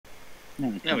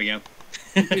No, There we go.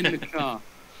 Jump in the car.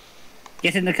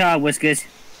 Get in the car, Whiskers.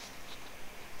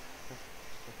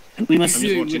 We must. I'm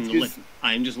just watching the lift.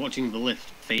 I am just watching the lift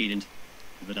fade into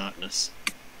the darkness.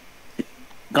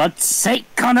 God's sake,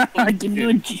 Connor! I give you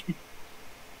a.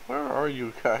 Where are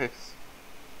you guys?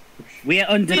 We are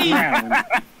underground.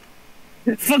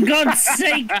 For God's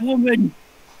sake, woman!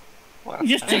 What? You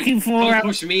just took him 4 Don't hours.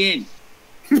 push me in.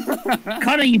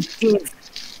 Connor, you.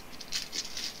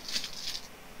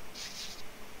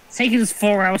 It's taken us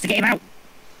 4 hours to get him out.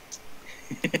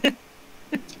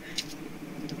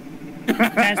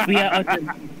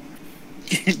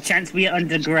 Chance we are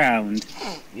underground.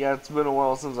 Yeah, it's been a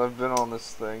while since I've been on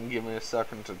this thing. Give me a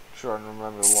second to try and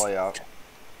remember the layout.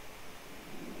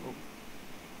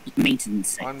 Maintenance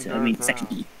sector. I mean, section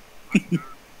E. No,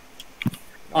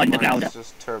 Underground. it's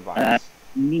just turbines.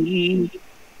 Me.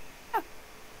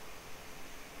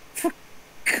 Oh,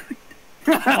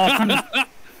 Connor.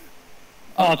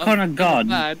 Oh, Connor, God.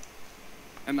 Bad,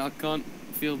 and I can't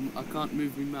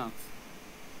move my mouse.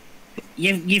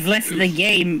 You've left the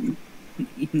game.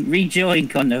 Rejoin,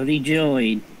 Connor.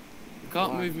 Rejoin. I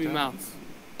can't move my mouse.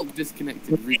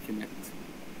 Disconnected. Reconnect.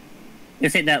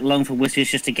 It'll take that long for Whiskers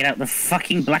just to get out the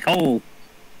fucking black hole.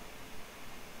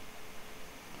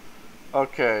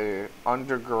 Okay,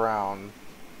 underground.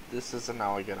 This isn't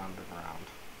how I get underground.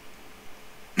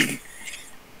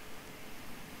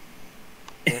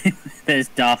 There's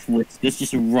Darth Whiskers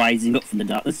just rising up from the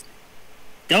darkness.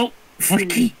 Don't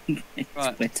fucking.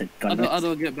 Right. Better, How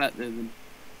do I get back there then?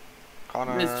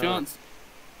 Connor. There's chance.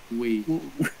 We.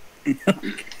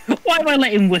 Why am I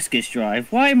letting Whiskers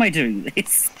drive? Why am I doing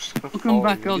this? I'll come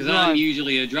back. I'll Because I'm drive.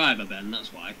 usually a driver, Ben.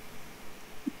 That's why.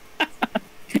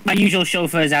 My usual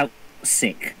chauffeur's out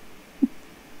sick.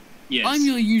 Yes. I'm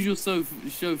your usual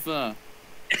chauffeur.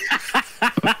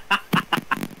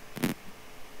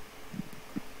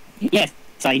 Yes,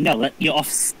 I know that you're off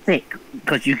sick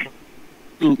because you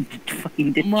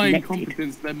fucking My disconnected.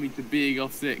 incompetence led me to being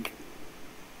off sick.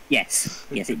 Yes,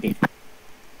 yes, it did.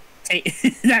 Hey,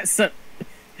 that's a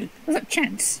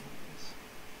chance.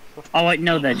 Oh wait,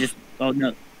 no, they're just. Oh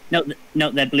no,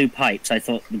 they're blue pipes. I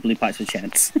thought the blue pipes were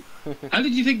chance. How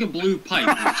did you think a blue pipe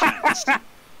was chance?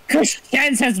 Because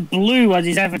Chance has blue as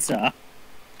his avatar.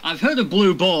 I've heard of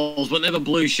blue balls, but never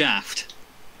blue shaft.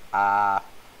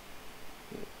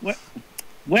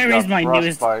 Where is my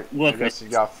newest I worker? guess he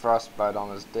got frostbite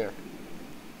on his dick.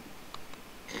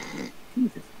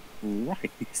 Jesus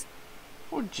Christ.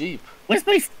 Oh, Jeep. Where's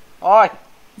my? Oi! Is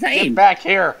that Get him? back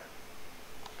here!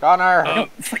 Connor! Oh,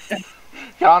 fuck that.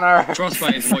 Connor!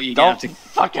 Frostbite is what you Don't get after.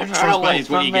 fucking run Frostbite away is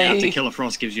what from you get after me! Killer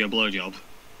Frost gives you a blowjob.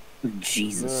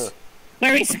 Jesus. Ugh.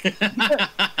 Where is?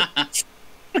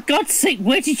 For God's sake,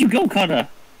 where did you go, Connor?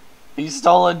 He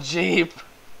stole a Jeep!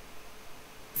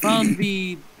 Found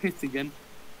the pit again.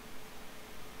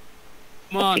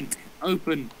 Come on,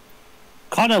 open.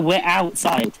 Connor, we're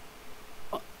outside.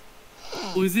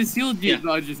 Was this your Jeep Yeah. that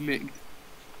I just nicked?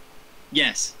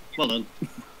 Yes. Well done.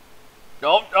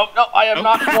 No, I am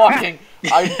not walking!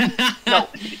 No,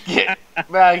 get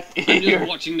back I'm here! just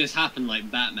watching this happen like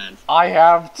Batman. I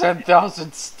have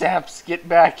 10,000 steps, get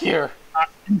back here!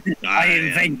 I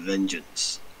am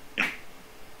vengeance.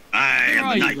 I Where am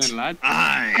are the you knight. then, lad?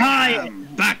 I am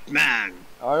Batman.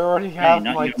 I already have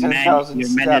not my your man, 10,000 your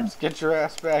steps, man. get your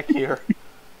ass back here.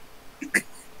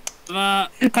 Connor,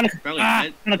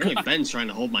 Apparently Ben's trying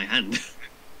to hold my hand.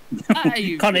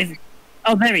 Hey, Connor.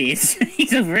 Oh, there he is.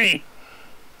 He's over here.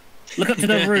 Look up to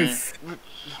the roof.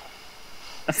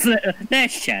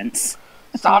 There's Chance.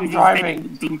 Stop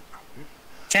driving!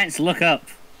 Chance, look up.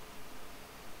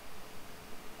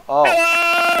 Oh,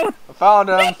 Hello! I found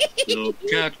him! Look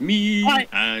at me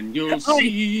and you'll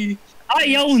see.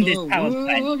 I own this It's a power world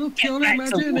plant. of Get pure back to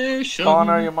work. imagination.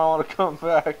 Connor, you might want to come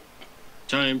back.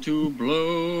 Time to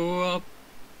blow up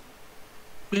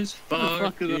this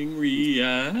fucking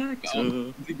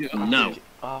reactor. No.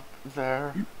 Up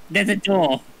there. There's a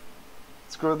door.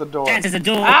 Screw the door. Chance, there's a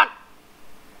door. Ah!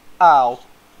 Ow.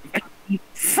 You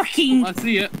fucking. I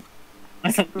see it.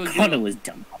 I thought Connor was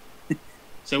dumb.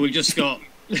 So we've just got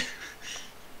We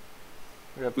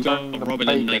have we've got turned the Robin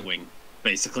and bacon. Nightwing,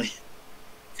 basically.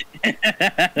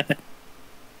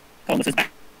 Connor says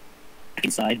back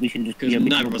inside. We should just Because be able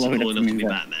neither of to us are blow it cool up enough to from be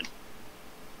inside.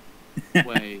 Batman.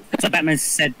 Wait. So Batman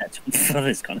said that to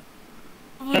others, Connor.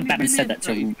 I've only Batman been said in that to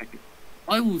 30 him. seconds.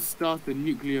 I will start a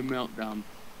nuclear meltdown.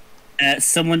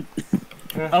 Someone.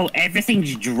 Oh,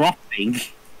 everything's dropping.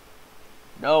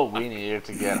 No, we needed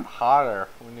to get hotter.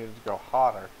 We needed to go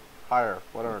hotter. Higher.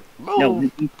 Whatever.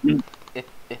 Move! No,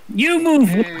 you move.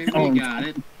 Hey, Oh, we got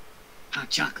it. Hot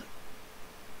chocolate.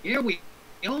 Here we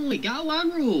only got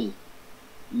one rule.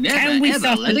 Never we ever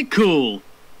start let with- it cool.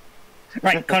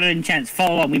 Right, Connor and Chance,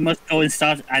 follow on. We must go and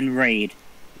start and raid.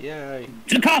 Yay.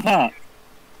 To the car park!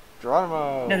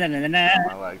 Geronimo. No, no, no, no, no.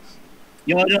 My legs.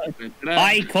 You're not,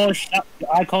 I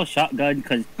call shotgun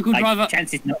because Cool driver.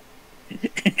 Chance is not.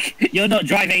 You're not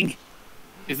driving.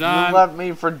 Is You that left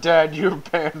me for dead. You're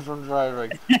banned from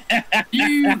driving.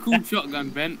 you called shotgun,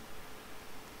 Ben?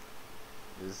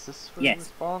 Is this where we Yes.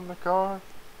 spawn the car?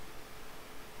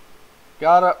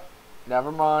 Got it.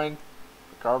 Never mind.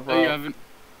 The car Oh, you broke. haven't.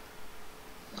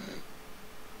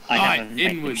 I Alright, haven't.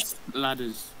 inwards,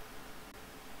 ladders.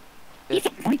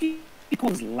 Why do you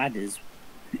call us ladders?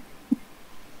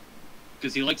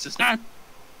 Because he likes to step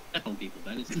on people,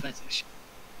 Ben. It's a fetish.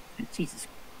 Jesus.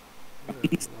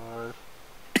 Good Lord.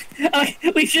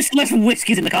 We've just left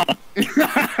whiskers in the car.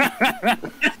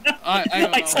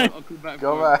 I'll come back.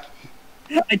 Go for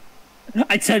it. back.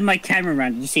 I turned my camera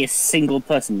around and you see a single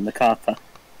person in the car park.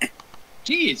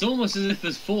 Gee, it's almost as if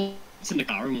there's 4 in the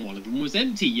car and one of them was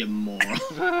empty, you moron.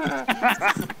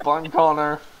 Bun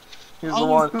Connor. He's I the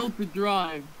was one. told to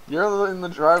drive. You're in the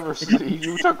driver's seat.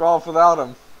 You took off without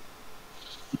him.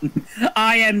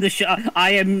 I am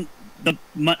the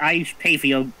I pay for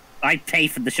your. I pay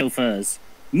for the chauffeurs.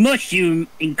 Mush, you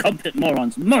incompetent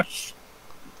morons. Mush.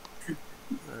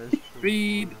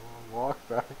 Speed. Walk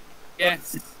back.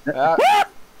 Yes. Ah,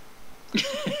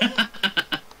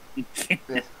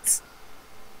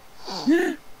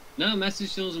 No, message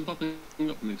still isn't popping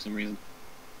up for me for some reason.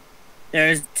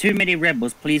 There's too many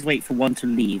rebels. Please wait for one to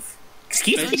leave.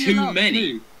 Excuse There's me. too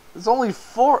many. there's only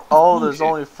 4. Oh, there's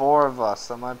only 4 of us.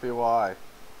 That might be why.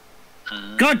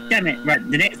 God damn it! Right,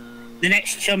 the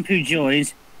next chump who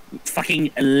joins,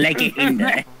 fucking leg it in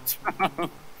there.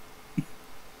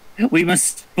 We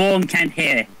must spawn camp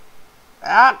here.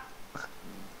 Ah!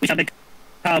 We shall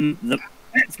become the.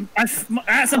 That's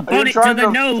a Are you bonnet to trying the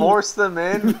to nose. force them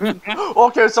in?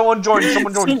 Okay, someone join.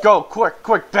 Someone join. Go, quick,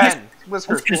 quick, Ben.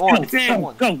 Whiskers, Whiskers, one, go,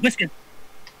 someone. go, Whisker.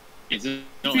 It's not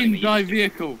like Green me. die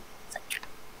vehicle.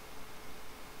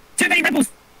 Too many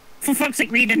rebels. For fuck's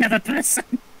sake, read another person.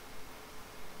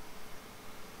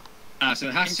 So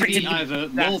it has to be either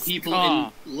more That's people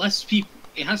car. in less people.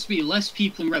 It has to be less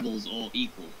people in rebels or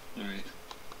equal. All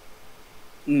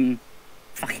right.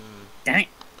 Fucking damn it.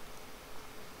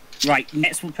 Right,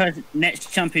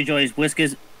 next chump who joins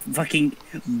Whiskers, fucking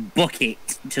bucket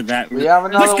to that. We have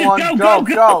another Whiskers, one.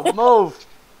 Go, move.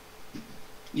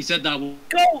 You said that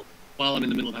Go! while I'm in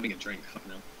the middle of having a drink.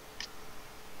 Fucking hell.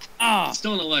 Ah. It's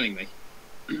still not letting me.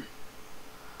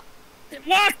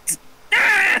 What?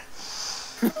 Ah!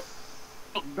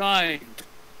 Stop dying.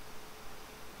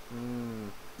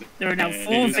 There are now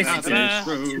 4 visitors.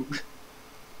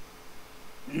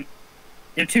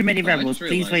 There are too many Oh, I rebels. just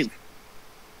Please wait. realised.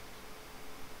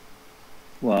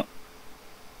 What?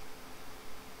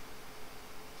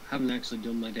 I haven't actually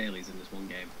done my dailies in this one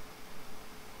game.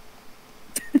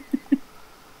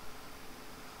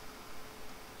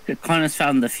 Connor's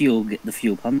found the fuel. Get the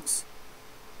fuel pumps.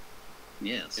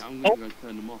 Yes. Yeah, I'm gonna go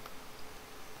turn them off.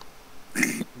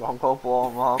 Bump up, blow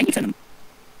 'em up. Can you turn them?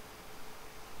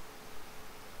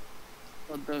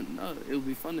 I don't know. It'll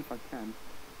be fun if I can.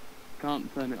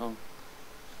 Can't turn it off.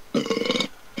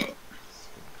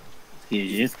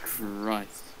 Excuse you.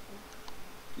 Christ.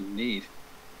 Indeed.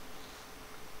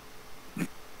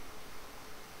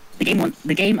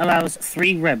 The game allows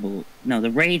 3 rebel. No, the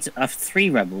raids of 3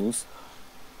 rebels.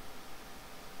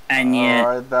 And yeah,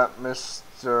 Alright, that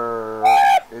Mr.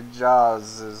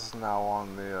 Ijaz is now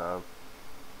on the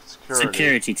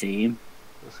security team.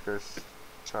 Whiskers,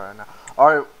 try now.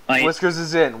 Alright, Right. Whiskers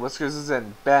is in. Whiskers is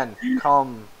in. Ben,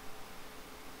 come.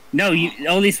 No,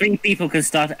 only 3 people can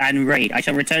start and raid. I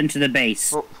shall return to the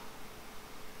base. Oh.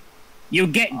 You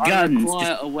get I guns.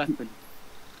 require a weapon.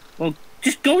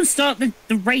 Just go and start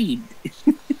the raid.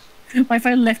 Why if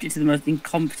I left it to the most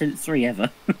incompetent 3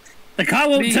 ever? The car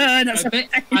won't Me- turn.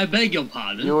 I beg your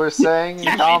pardon. You were saying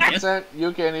incompetent?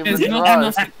 You can't even There's not drive.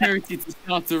 enough security to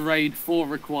start a raid. 4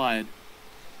 required.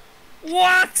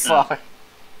 What? Fuck.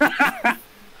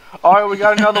 Alright, we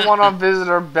got another one on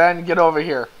visitor. Ben, get over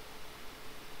here.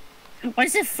 Why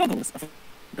is it fuggles?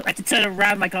 I have to turn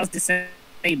around. My car's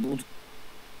disabled.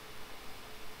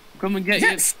 Come and get Is you.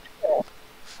 that snow?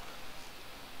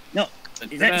 No.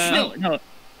 Is that snow? No.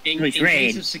 In No, it's case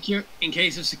raid. in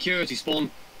case of security spawn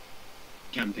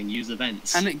camping, use the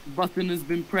vents. Panic button has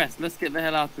been pressed. Let's get the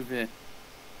hell out of here.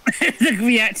 The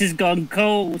reactor's gone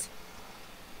cold.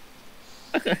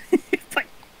 The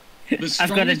I've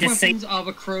got to strongest just say, weapons are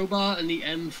the crowbar and the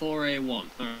M4A1.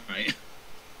 Alright.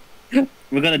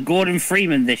 we're gonna Gordon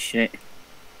Freeman this shit.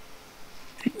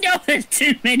 No, there's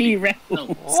too many rebels. No.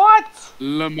 What?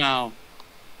 Lamau.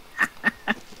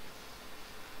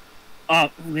 Oh,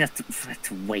 we have to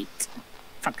wait.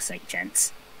 Fuck's sake,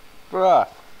 gents. Bruh.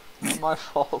 It's my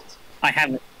fault. I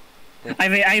have it. Yeah. I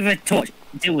have a torch.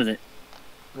 Deal with it.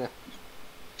 Yeah.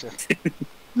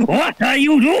 What are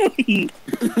you doing?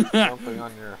 Jumping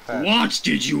on your head. What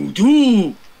did you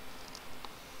do?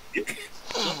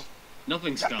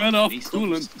 Nothing, Scott. Turn off Stop,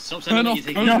 coolant. stop Turn telling me off you're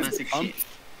taking a coolant. massive shit.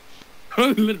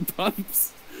 Coolant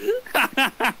pumps.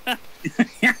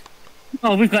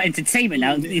 Oh, we've got entertainment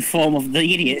now in the form of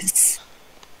the idiots.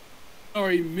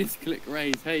 Sorry, misclick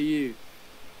raise. Hey, you.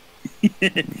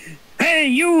 Hey,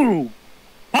 you!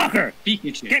 Parker!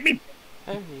 Pikachu. Get me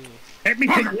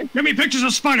Parker, get me pictures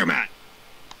of Spider-Man.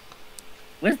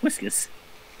 Where's Whiskers?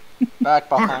 Back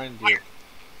behind you.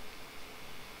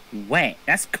 Where?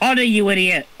 That's Connor, you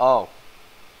idiot! Oh.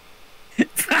 Is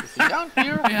he down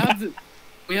here?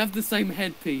 We have the same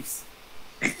headpiece.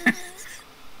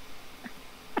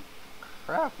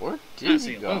 Crap, where did That's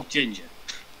he it. go? Oh, Ginger.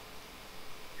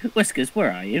 Whiskers,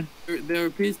 where are you? There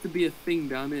appears to be a thing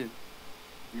down here.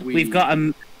 We've got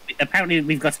apparently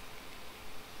we've got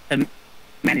a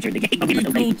manager in the game.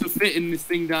 It's cool to fit in this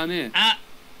thing down here. Ah,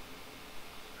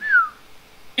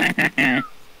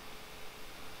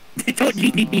 Don't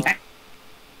leave me behind.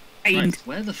 right.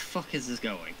 Where the fuck is this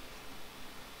going?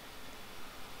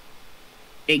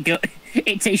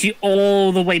 It takes you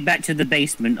all the way back to the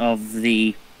basement of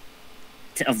the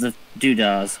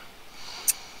doodahs.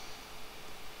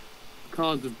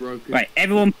 Cars are broken. Right,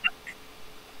 everyone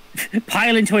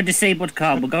pile into a disabled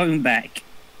car. We're going back.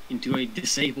 Into a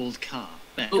disabled car.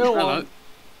 There. Oh, Go hello. on.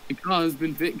 The car has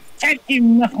been fixed. Thank you,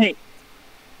 nothing.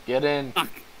 Get in. Fuck.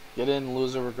 Get in,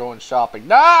 loser. We're going shopping.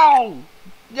 No!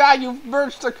 Yeah, you've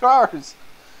merged the cars.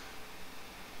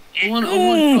 I want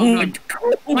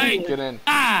shotgun. Wait. Get in.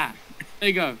 Ah! There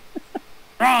you go.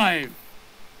 Drive!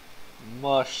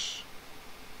 Mush.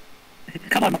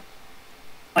 Come on.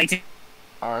 Wait.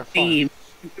 Alright, fine. Team.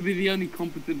 Seems to be the only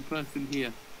competent person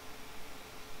here.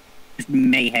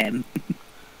 Mayhem.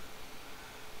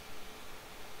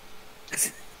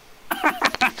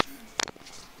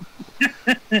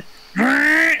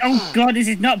 Oh god, this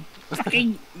is not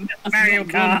fucking Mario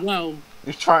That's not Kart. going well.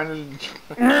 You're trying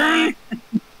to...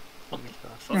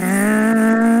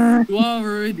 Fuck. You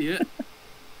are an idiot.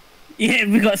 Yeah,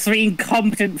 we got three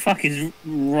incompetent fuckers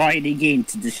riding in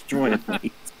to destroy a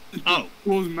place. Oh,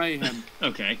 Cause mayhem.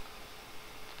 okay.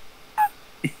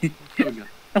 There we go.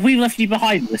 Have we left you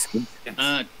behind, Whisker?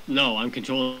 Yes. No, I'm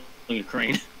controlling a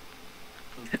crane.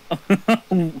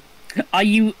 Are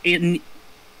you in...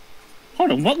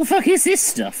 Hold on, what the fuck is this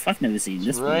stuff? I've never seen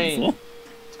this one Rain. before.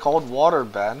 It's called water,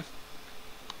 Ben.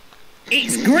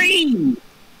 It's green!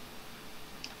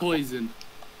 Poison.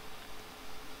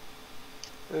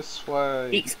 This way.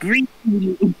 It's green,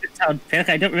 you Ubertown pick.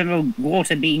 I don't remember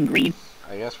water being green.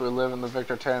 I guess we live in the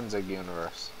Victor Tanzig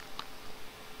universe.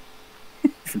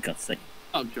 For God's sake.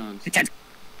 Oh, Johns.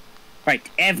 Right,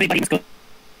 everybody must go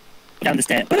down the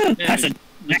stairs. Yeah, Person.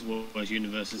 this was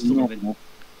universes to live in.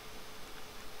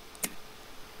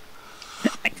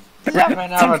 I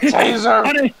ran out of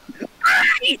taser!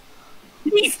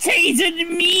 He's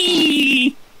tasing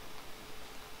me!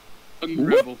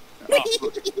 Unravel.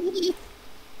 Oh,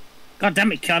 God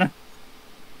damn it, Connor.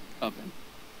 oh,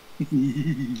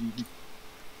 Ben.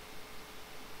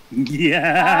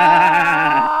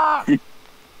 Yeah!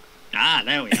 Ah,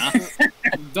 there we are.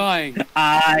 I'm dying.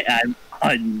 I am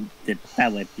on the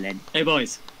power plant. Hey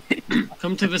boys,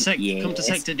 come to the Yes. come to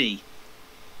sector D,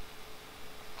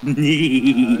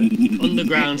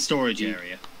 underground storage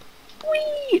area.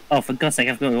 Whee! Oh, for God's sake,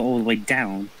 I've got to go all the way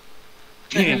down.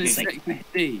 The hell Yeah, is like- sector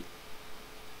D?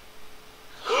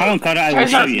 Come on, Connor, I will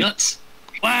show you. Nuts.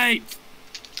 Wait!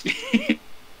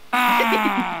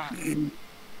 Ah!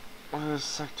 What is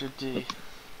Sector D?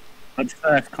 But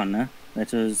first, Connor,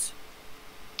 let us...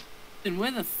 Then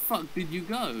where the fuck did you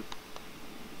go?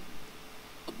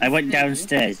 I went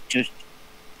downstairs, just...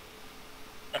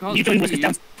 Can't You're doing see what's you.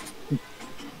 downstairs.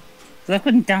 So I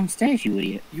went downstairs, you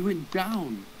idiot. You went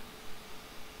down.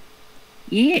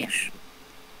 Yes.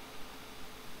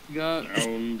 Go.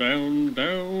 Down, down,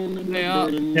 down, in the They are-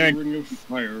 burning they're- ring of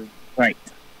fire. Right.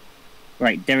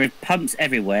 Right, there are pumps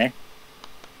everywhere.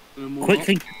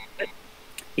 Quickly...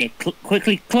 Yeah,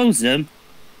 quickly close them,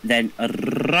 then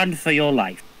run for your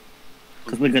life.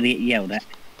 Because we're going to get yelled at.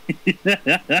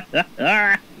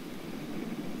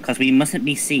 Because we mustn't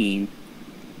be seen.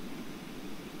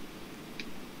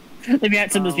 Maybe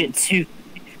that's almost a bit too...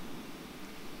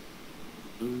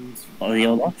 Oh, the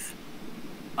all off?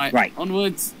 Right.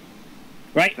 Onwards.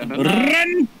 Right,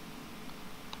 run!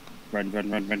 Run.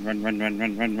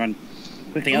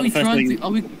 Quickly, out the first way.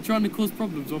 Are we trying to cause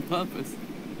problems on purpose?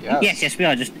 Yes. Yes, we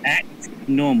are. Just act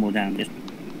normal down. Just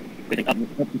quick, up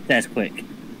the stairs, quick.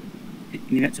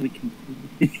 That's so we can.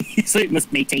 So it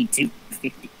must maintain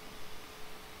 250.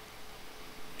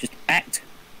 Just act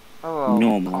Hello,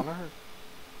 normal. Connor.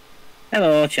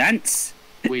 Hello, Chance.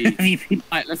 We. Have you been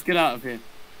Alright, let's get out of here.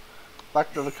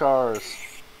 Back to the cars.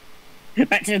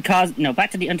 back to the cars? No,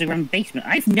 back to the underground basement.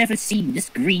 I've never seen this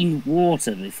green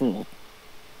water before.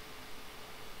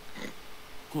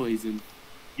 Poison.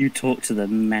 You talk to the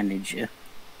manager.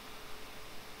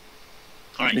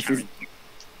 Alright, This Karen.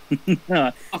 is.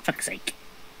 Oh, fuck's sake.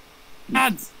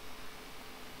 Ads!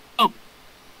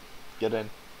 Get in.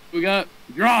 We got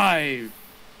drive!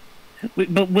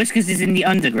 But Whiskers is in the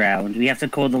underground. We have to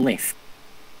call the lift.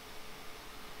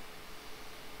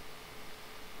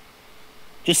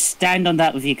 Just stand on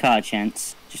that with your car,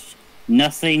 Chance. Just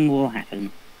nothing will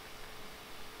happen.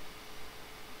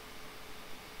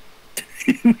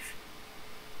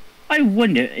 I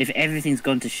wonder if everything's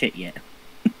gone to shit yet.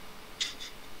 We'll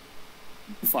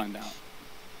find out.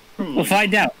 We'll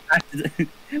find out.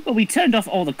 Well, we turned off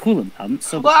all the coolant pumps,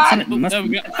 so What? something Oh, must there we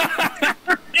be...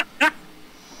 go.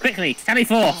 Quickly, tally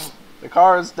 4. The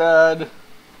car is dead.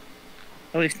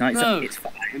 Oh, it's not. No. It's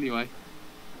fine. Anyway.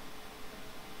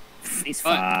 It's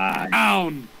Right. fine.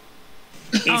 Down!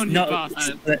 It's Down, you not.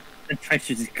 bastard. The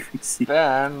pressure's increasing.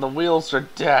 Then the wheels are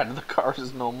dead. The car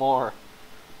is no more.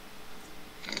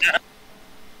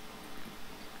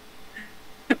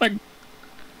 But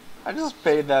I just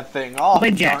paid that thing off.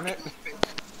 Wait, Jack. Darn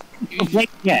it. wait,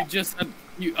 yeah.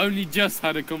 You only just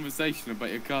had a conversation about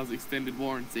your car's extended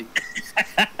warranty.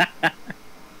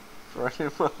 Pretty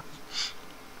much.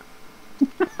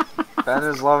 Ben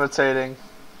is levitating.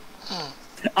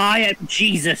 I am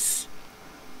Jesus.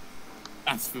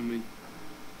 That's for me.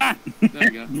 Ah!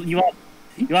 There we go.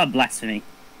 You are blasphemy.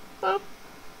 Boop.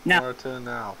 Now- Where to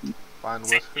now? Find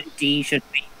Whiskers. D should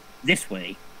be this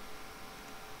way.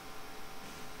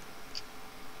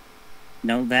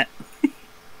 No, that.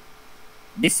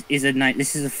 This is a night.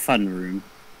 This is a fun room.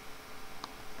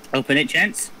 Open it,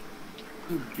 Chance.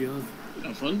 Oh god.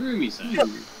 A fun room, you say?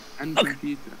 And Look.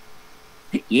 computer.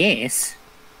 Yes.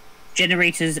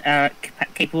 Generators are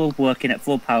capable of working at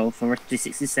full power for roughly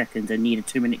 60 seconds and need a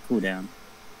 2-minute cooldown.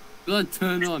 Will I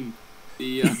turn on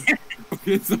the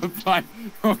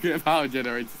rocket power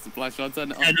generator supply? Shall I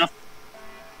turn it on?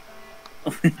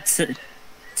 Turn off.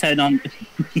 Turn on.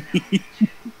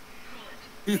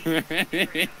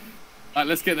 Right,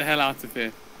 let's get the hell out of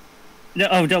here. No,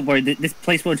 oh, don't worry. This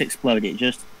place won't explode. It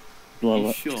just blow You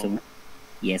up. sure? somewhere.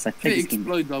 Yes, I If played it this game.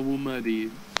 explodes, I will murder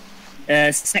you.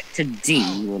 Sector D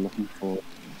we're looking for.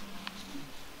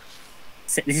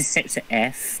 This is Sector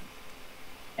F.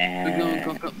 We're going to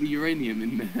cock up the uranium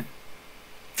in there.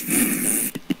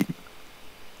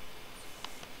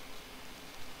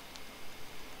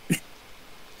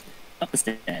 Up the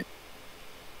stairs.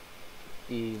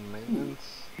 E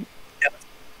maintenance.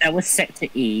 That was Sector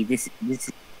E. This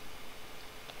is...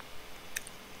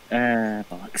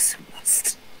 bollocks.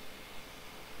 Lost.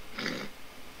 Are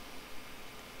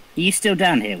you still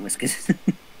down here, Whiskers?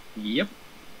 Yep.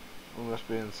 We must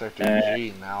be in sector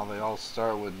G now. They all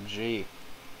start with G.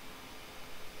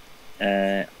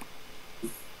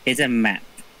 Here's a map.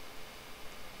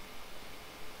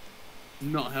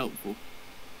 Not helpful.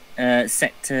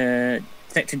 Sector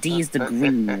D is the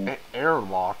green one.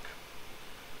 Airlock.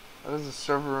 Why does the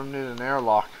server room need an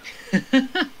airlock?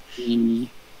 E.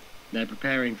 They're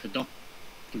preparing for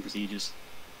docking procedures.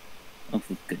 Oh,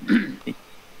 for goodness sake.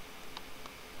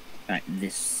 Right,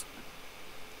 this.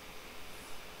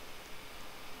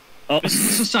 Oh, This is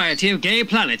the Society of Gay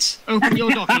Planets. Open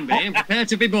your docking bay and prepare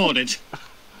to be boarded.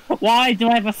 why do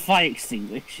I have a fire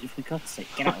extinguisher? For God's sake,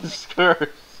 get out of it. Whiskers.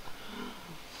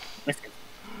 Whiskers.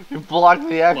 You blocked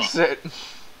the exit.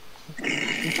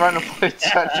 You're trying to play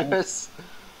Tetris.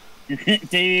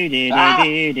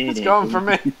 It's going for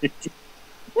me.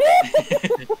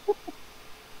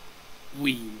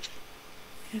 Weed.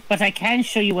 But I can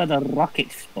show you where the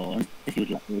rocket spawns if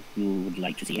you would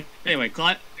like to see it. Anyway,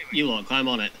 climb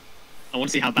on it. I want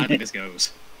to see how badly this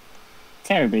goes.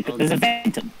 Terribly. There's a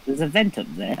vent up. There's a vent up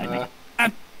there.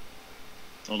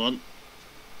 Hold on.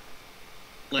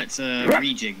 Let's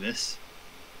rejig this.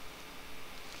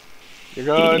 You're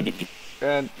good.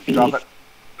 And drop it.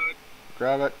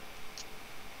 Grab it.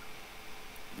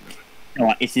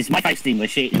 Alright, it's this my fire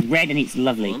extinguisher. It's red and it's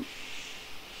lovely. Hold on.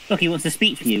 Look, he wants to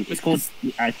speak to you. It's called.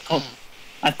 I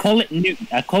call it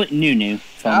Nunu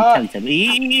from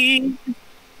Teletubbies.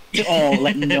 Oh,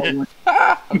 let no one.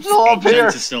 I'm still up here.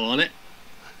 Chance is still on it.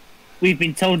 We've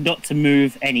been told not to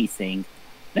move anything.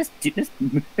 Let's do this.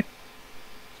 I'm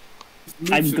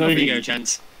Up going you to go,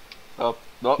 Chance. Up.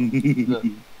 Nope.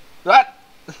 That!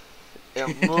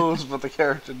 It moves, but the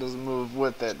character doesn't move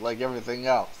with it like everything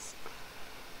else.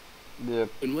 Yeah.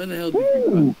 And where the hell did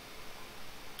you go?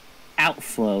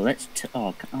 Outflow. Let's.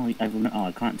 I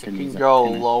can't turn You these can up. go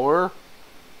Can I? lower.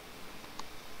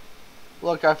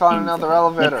 Look, I found another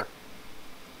elevator.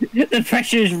 The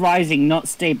pressure is rising, not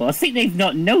stable. I think they've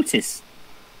not noticed.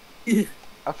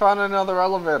 I found another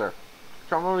elevator.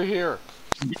 Come over here.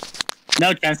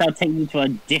 No chance. I'll take you to a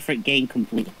different game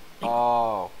completely.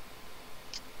 Oh.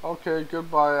 Okay,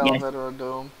 goodbye, Yes. elevator of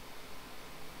doom.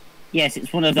 Yes,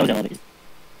 it's one of those elevators.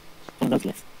 One of those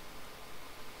lifts.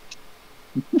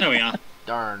 There we are.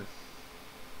 Darn.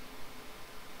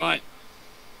 Right.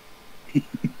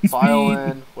 File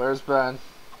in. Where's Ben?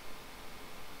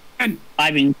 I'm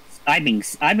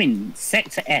in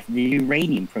Sector F, the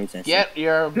uranium processor. Get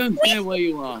your Don't care where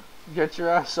you are.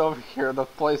 ass over here. The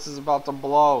place is about to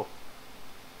blow.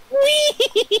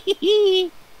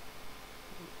 Whee!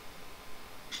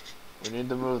 We need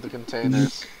to move the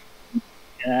containers.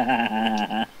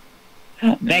 Ben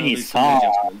There'll be is some far.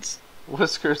 adjustments.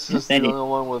 Whiskers is the Ben is- only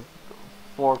one with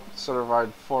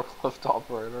certified forklift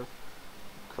operator.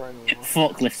 Crying out loud.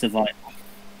 Forklift survival.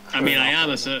 I mean, I am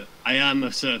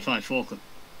a certified forklift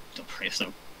operator,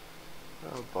 so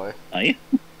Oh boy. Are you?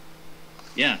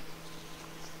 yeah.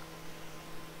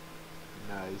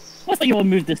 Nice. I thought you all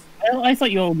moved this. I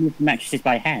thought you all moved the mattresses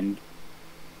by hand.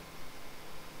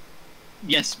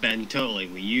 Yes, Ben, totally.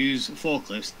 We use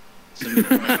forklifts. To move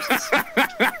the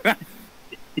mattresses.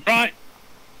 Right.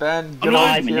 Ben, get I'm over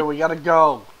alive, here. man. We gotta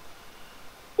go.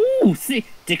 Ooh, see,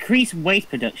 decrease waste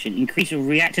production, increase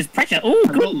reactor's pressure. Ooh,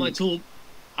 I've got good. my tool.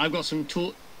 I've got some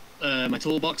tool. My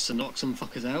toolbox to knock some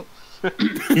fuckers out.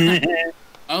 I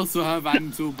also have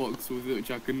an toolbox with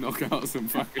which I can knock out some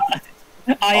fuckers.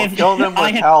 I'll kill them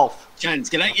with health. Chance,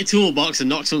 get out your toolbox and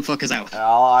knock some fuckers out.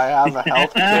 I have a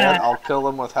health kit. I'll kill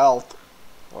them with health.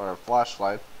 Or a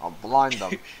flashlight. I'll blind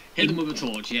them. Hit them with a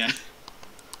torch, yeah.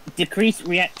 Decrease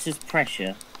reactor's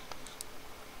pressure.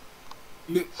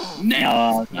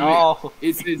 No. No.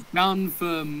 It says down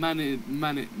for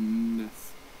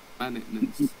manitness.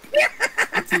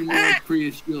 Getting more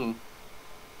pre-assure.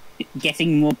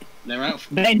 Getting more. They're out.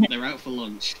 Ben, They're out for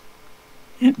lunch.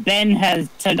 Ben has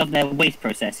turned off their waste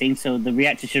processing, so the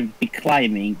reactor should be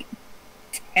climbing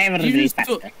terribly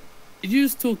faster. Did you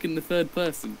just talk in the third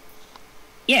person?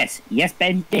 Yes,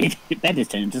 Ben did. Ben has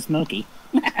turned into Smokey.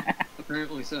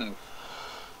 Apparently so.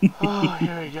 Oh,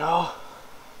 here we go.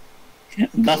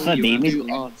 Buffer You beam is.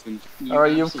 do arson.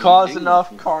 Alright, you've absolutely caused beautiful.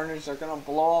 enough carnage. They're gonna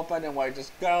blow up anyway.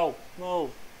 Just go.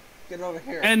 Move. Get over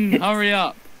here. Ben, hurry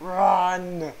up.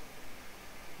 Run.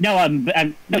 No,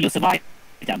 no, you'll survive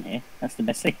down here. That's the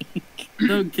best thing.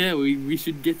 Don't care. We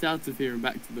should get out of here and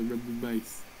back to the rebel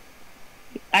base.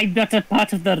 I'm not a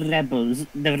part of the rebels.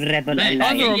 The rebel Ben,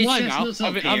 Neither alliance. am get I your now. chestnuts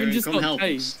up I've here and just come got help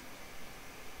tased. us.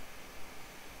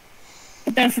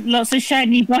 There's lots of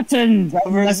shiny buttons.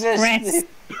 Resist. Press.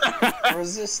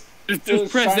 Resist.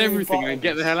 Just press shiny everything and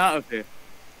get the hell out of here.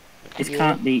 This Yeah.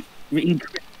 can't be. You're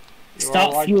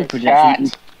Start like fuel a production.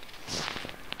 cat.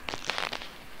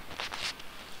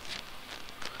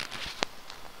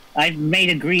 I've made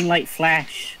a green light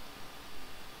flash.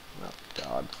 Oh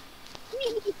God.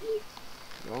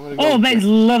 You want me to Oh, go Ben's get-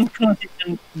 love content.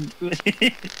 I'm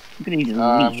gonna need a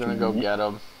I'm leash gonna in go a minute. get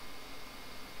him.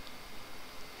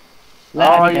 Let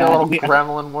Oh, me you go. little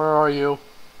gremlin, where are you?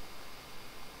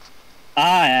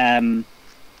 I'm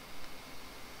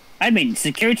in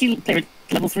security clearance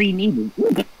level 3 needed.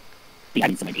 Ooh, good. I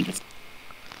need somebody dangerous.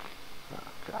 Oh,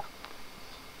 God.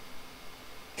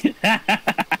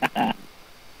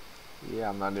 Yeah,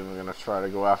 I'm not even gonna try to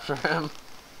go after him.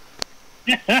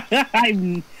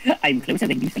 I'm closer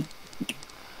than you think.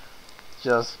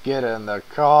 Just get in the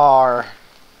car.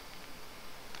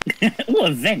 Ooh,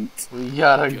 a vent. We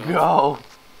gotta God. go.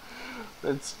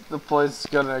 The place is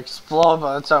gonna explode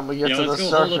by the time we get Yeah, to the let's go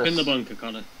surface. hold up in the bunker,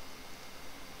 Connor.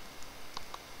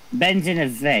 Ben's in a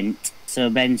vent, so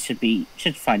Ben should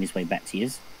find his way back to you.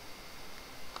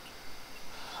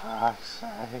 Fuck's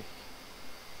sake.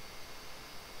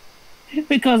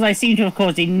 Because I seem to have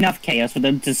caused enough chaos for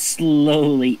them to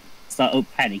slowly start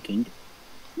panicking.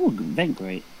 Ooh, vent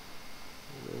grate.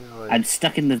 Really? I'm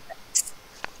stuck in the vents.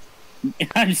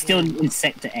 I'm still in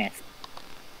Sector F.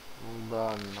 Hold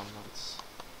on, numbnuts.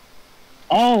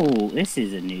 Oh, this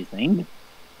is a new thing.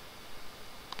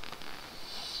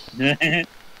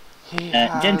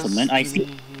 Gentlemen, I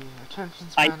see- Attention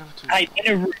I- span of 2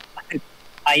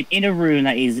 I'm in a room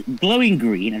that is glowing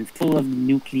green and full of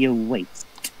nuclear waste.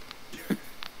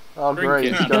 Oh Drink great,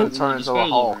 it. he's gonna turn into a Disposal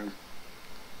hole. room.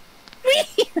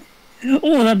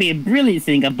 Oh, that'd be a brilliant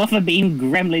thing. A buffer beam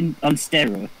gremlin on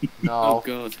steroids. No. Oh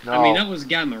god. No. I mean, that was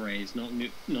gamma rays, not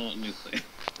nuclear.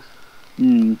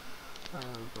 Hmm. Oh,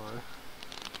 boy.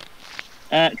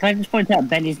 Can I just point out,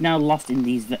 Ben is now lost in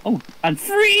these... Oh, I'm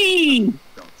free!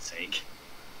 For God's sake.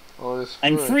 Oh, it's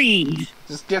I'm free. freed!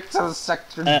 Just get to the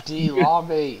Sector D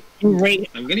lobby. Ura-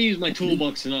 I'm gonna use my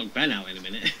toolbox to knock Ben out in a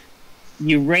minute.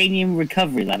 uranium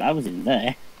recovery lab. I was in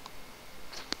there.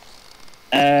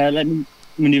 Let me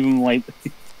maneuver my way.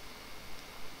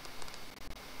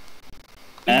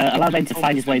 Allow Ben to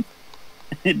find his way.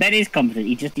 Ben is competent,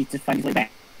 he just needs to find his way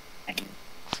back.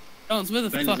 Chance, where the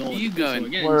Ben fuck is are all- you so going?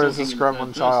 again, Where is talking this in gremlin third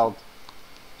person. child?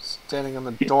 Standing in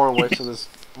the doorway so this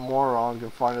moron can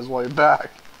find his way back.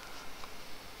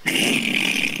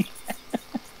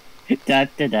 Da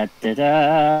da da da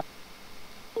da.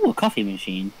 Ooh, a coffee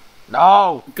machine.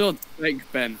 No! God's sake,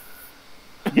 Ben.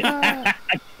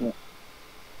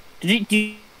 Did it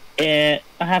do? I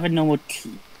have a normal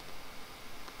tea.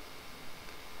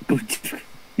 Good.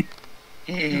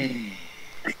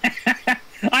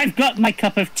 I've got my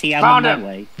cup of tea. I'm on Found my him!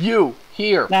 way. You!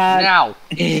 Here! Nah. Now!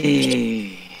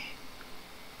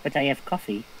 But I have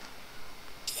coffee.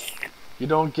 You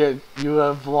don't get... You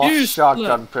have lost You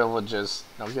shotgun privileges.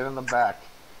 Now get in the back.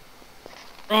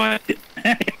 Right.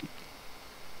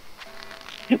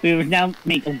 We will now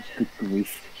make. Oh, good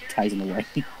grief! Ties in the way.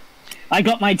 I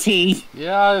got my tea.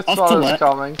 Yeah, I Off saw to this work.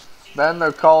 coming. Then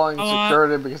they're calling Oh,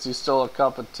 security because you stole a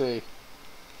cup of tea.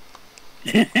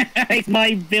 It's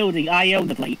my building. I own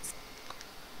the place.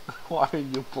 Why are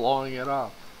you blowing it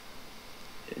up?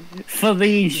 For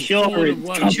the insurance.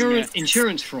 What? company.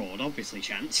 Insurance fraud, obviously,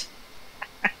 Chance.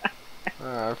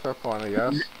 Alright, fair point, I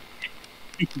guess.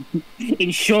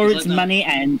 Insurance It's like that. money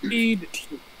and. Speed.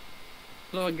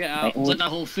 So I get out. Wait, It's like that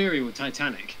whole theory with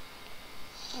Titanic.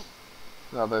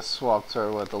 No, they swapped her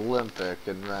with Olympic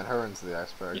and ran her into the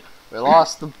iceberg. Yeah. We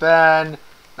lost the Ben!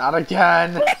 Not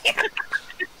again!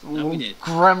 No, we did.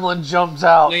 Gremlin jumps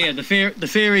out! No, yeah, the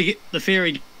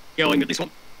theory going that they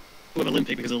swapped with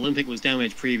Olympic because Olympic was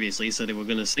damaged previously, so they were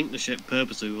going to sink the ship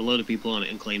purposely with a load of people on it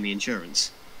and claim the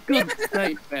insurance. God's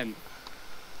sake, Ben.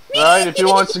 Right, if he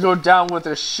wants to go down with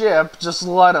his ship, just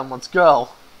let him, let's go.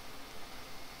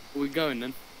 We're going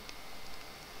then.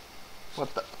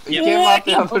 What the? He Yeah. came out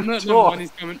the Oh, other no, door. one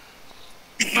is coming.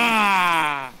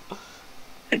 Ah!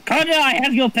 Connor, I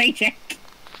have your paycheck.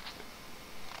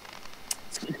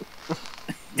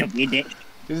 Don't be a dick.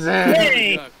 He's in.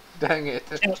 Hey! Go. Dang it.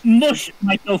 Mush,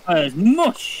 my chauffeurs,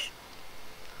 mush.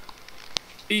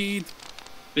 Speed.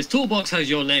 This toolbox has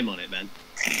your name on it, Ben.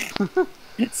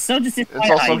 So does this. It's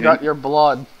also got your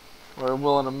blood. Or it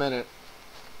will in a minute.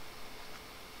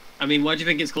 I mean, why do you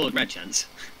think it's called Red Chance?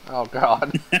 Oh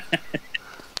god.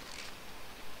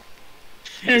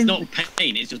 It's not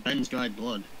paint, it's just Ben's dried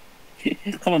blood.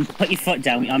 Come on, put your foot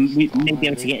down. We may be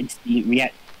able to get into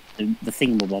the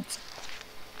thingamabobs.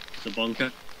 The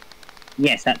bunker.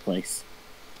 Yes, that place.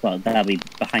 Well, that'll be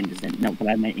behind us then. No, but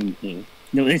I meant in here.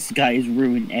 No, this guy has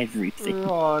ruined everything.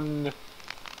 Run.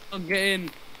 I'll get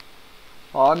in.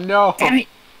 Oh no. Damn it!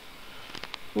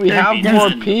 We have There's-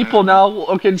 more people now.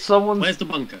 Okay, Where's the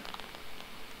bunker?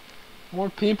 more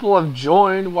people have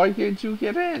joined. Why can't you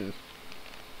get in?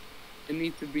 There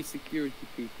need to be security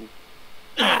people.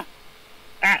 Ah.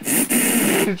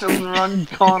 You just run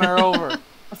Connor over.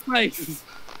 A face.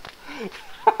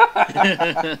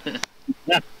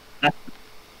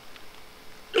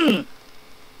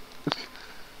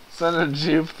 Send a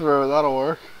jeep through. That'll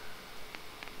work.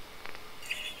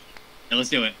 Yeah, let's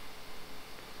do it.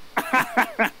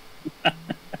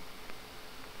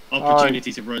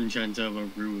 Opportunity to run Chance over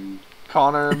ruined.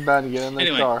 Connor and Ben, get in the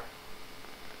Anyway. car.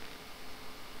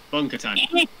 Bunker time.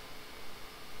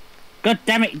 God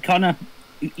damn it, Connor!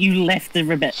 You left the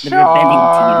rebellion team.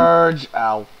 Charge!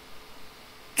 Ow.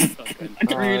 Ben.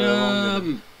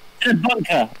 Freedom! The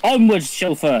bunker. Onwards,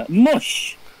 chauffeur.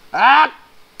 Mush. Ah!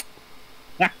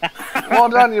 Well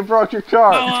done, you broke your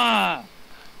car. Ah!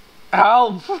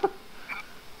 Help!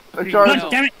 The God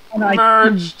car's damn it, Connor!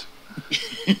 merged.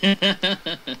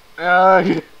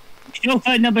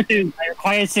 Chauffeur number 2. I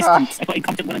require assistance. I got in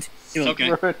contact with it. Okay.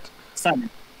 Screw it. Simon.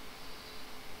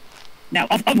 Now,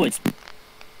 onwards.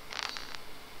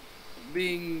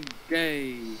 Being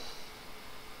gay.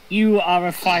 You are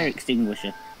a fire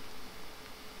extinguisher.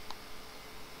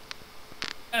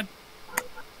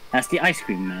 That's the ice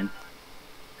cream man.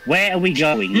 Where are we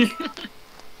going?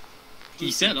 He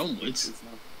said onwards,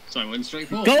 so I went straight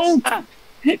forward. Go!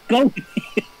 Go!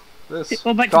 This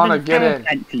Go back Connor, to the get power in.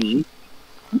 plant, please.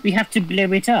 We have to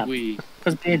blow it up We.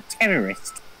 because we're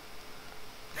terrorists.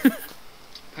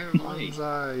 Apparently.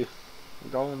 Banzai. I'm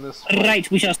going this way. Right,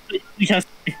 we shall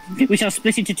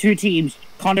split into two teams.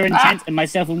 Connor and Chance and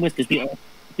myself and Whiskers.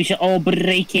 We shall all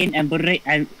break in and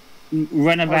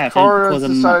run about. Connor has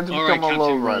and decided to Alright, become a low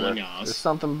Captain rider. Rolling Arse. There's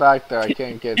something back there. I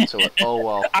can't get to it. Oh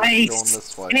well. I'm I going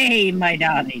this way. say, my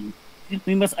darling,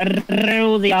 we must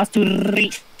roll the arse to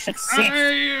reach success.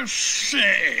 I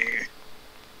say,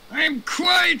 I'm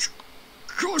quite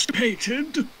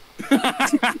constipated. Where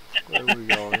are we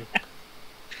going?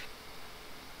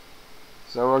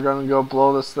 So we're gonna go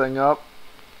blow this thing up?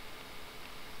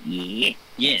 Yeah.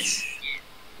 Yes.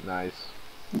 Nice.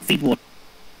 Feed water.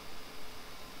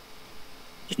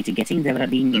 Just need to get in there without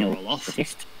being, Roll off.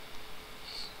 protest.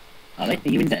 Alright, are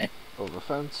you in there? Over the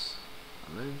fence.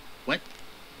 I'm in. What?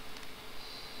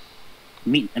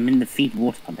 I'm in the feed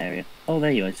water pump area. Oh,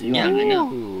 there you are. So you Yeah, are. I know.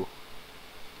 Ooh.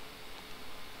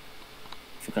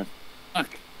 Forgot. Fuck.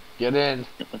 Get in.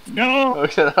 No!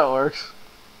 Okay, that works.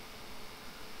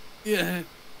 Yeah.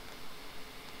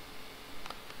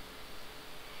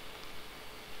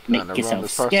 Make Gonna run yourself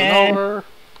this person scared. over.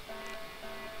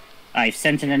 I've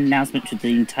sent an announcement to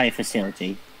the entire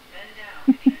facility.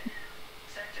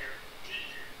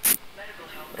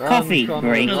 Coffee Run,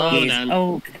 break Hello, is Dan.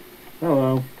 okay.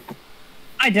 Hello.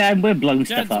 Hi Dan, we're blowing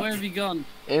Chance, stuff where up. have you gone?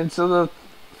 Into the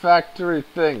factory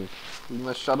thing. We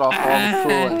must shut off all the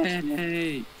coolant.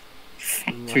 Hey. We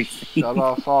Factory. must shut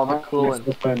off all the coolant.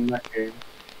 Messed up in that game.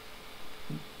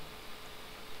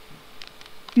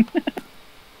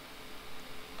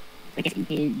 We're getting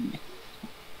in.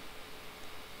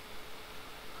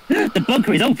 The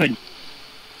bunker is open.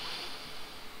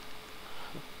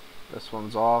 This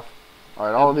one's off.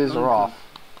 Alright, all of these are off.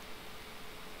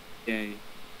 Yay.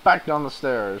 Back down the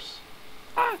stairs.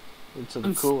 Into the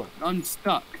coolant. I'm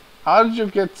stuck. How did you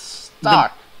get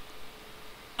stuck?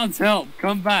 Can't help.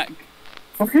 Come back.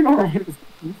 Fucking alright.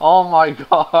 Oh my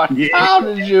god. Yeah. How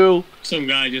did you? Some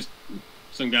guy just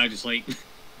like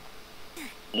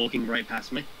walking right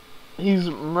past me. He's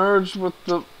merged with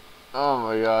the... Oh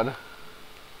my god.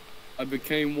 I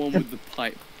became one with the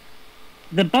pipe.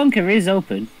 The bunker is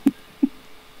open.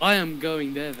 I am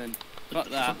going there then. Fuck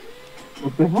that.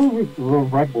 What the hell with the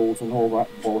Red Bulls and all that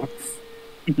bollocks?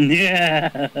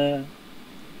 Yeah.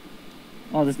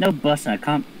 Oh, there's no bus and I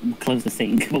can't close the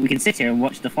thing, but we can sit here and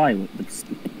watch the fireworks.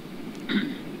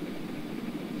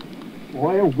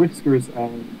 Why are Whiskers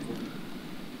and...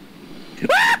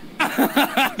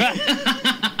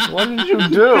 What did you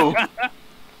do?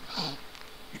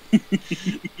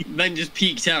 Ben just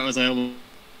peeked out as I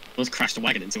almost crashed a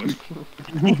wagon into him.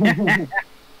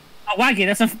 Oh, Waggy,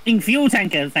 that's a fucking fuel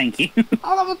tanker, thank you.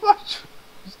 Oh, that was much.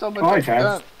 Still been Oh, I touched have.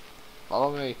 that.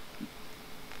 Follow me.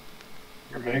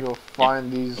 I'm gonna go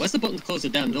find these. Where's the button to close the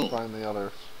damn door? Find the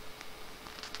others.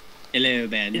 Hello,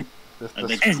 Ben. If I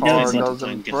this think car it's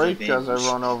doesn't break as I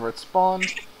run over its spawn.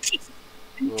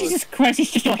 Jesus Christ,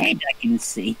 it's just your head I can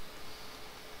see.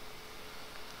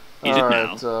 Is it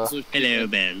Alright, now? Hello,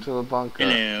 Ben. to the bunker.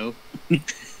 Hello. There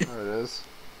it is.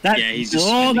 That's, Yeah, he's just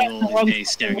oh, spending that's all the wrong- his days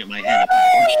staring at my head.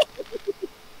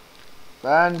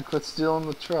 Ben, quit stealing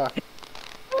the truck.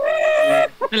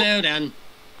 Hello, Dan.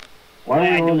 Why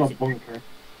I are we know on a it's- bunker?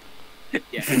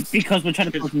 Yeah. Because we're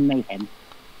trying to cause mayhem.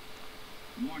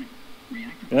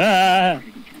 Ah.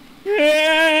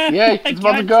 Yay, I it's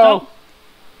about to can't go. stop.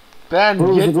 Ben,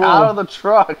 Close the get door. out of the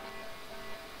truck.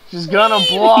 She's gonna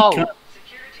blow.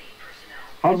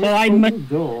 How do Well, I we mu- close the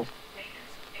door?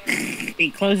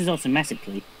 It closes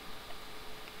automatically.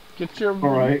 Get your.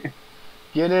 Alright.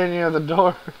 Get in near the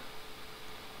door.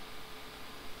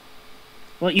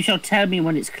 Well, you shall tell me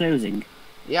when it's closing.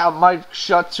 Yeah, it might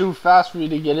shut too fast for you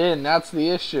to get in. That's the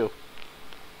issue.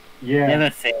 Yeah. Never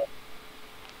fail.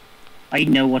 I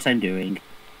know what I'm doing.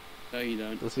 No, you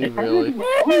don't. Does he really?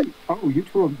 Oh, you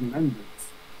two are members.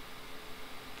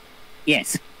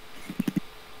 Yes.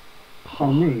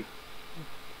 Oh, me.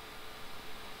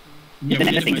 Yeah, The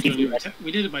we never did, think you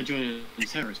we did it by joining the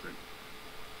terrorist group.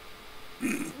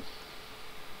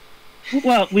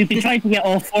 Well, we've been trying to get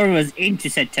all four of us into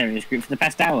said terrorist group for the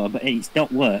past hour, but it's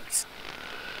not worked.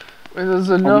 Wait, there's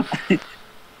enough.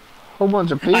 Whole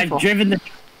bunch of people.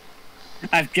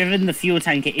 I've driven the fuel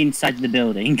tanker inside the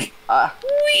building. Ah.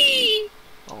 Whee!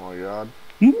 Oh my god.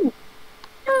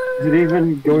 Is it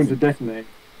even going to detonate?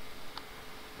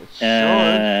 It should.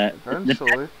 The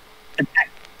Eventually.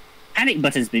 panic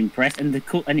button's been pressed, and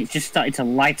it's just started to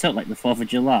light up like the 4th of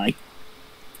July.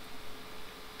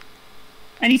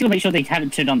 I need to make sure they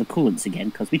haven't turned on the coolants again,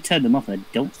 because we turned them off, and I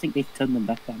don't think they've turned them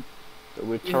back on. Did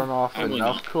we turn off probably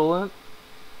enough not. coolant?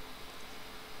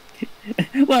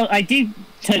 Well, I did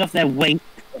turn off their weight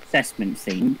assessment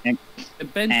thing, and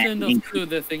Ben turned off incre- 2 of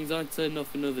the things, I turned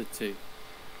off another 2.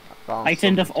 Found I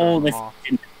turned off something, all turn the. them off.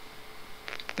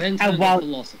 Ben How turned off about- a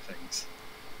lot of things.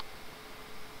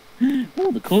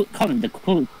 Oh, the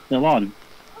cool still on.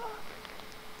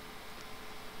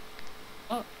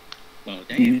 Well,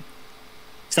 damn.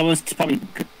 Someone's probably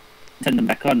turned them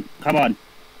back on. Come on.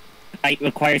 I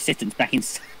require assistance back in.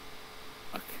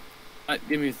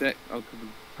 Give me a sec. I'll come and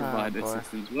provide boy.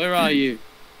 assistance. Where are you?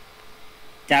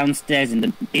 Downstairs in the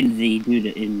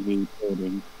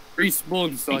building.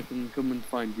 Respawn so I can come and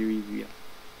find you easier.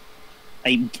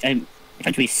 I'm trying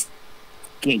to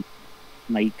escape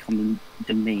my common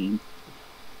domain.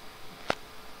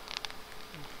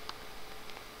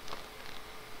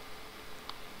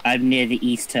 I'm near the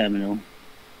east terminal.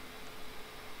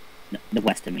 No, the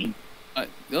west, I mean.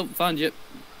 Oh, found you.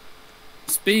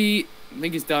 Speed. I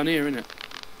think it's down here, isn't it?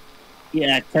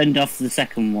 Yeah, I turned off the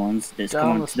second ones. Let's come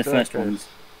Down on to the first staircase. ones.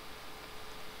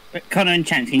 But Connor and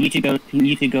Chance, can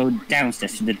you two go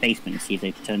downstairs to the basement and see if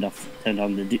they've turned on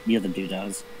the other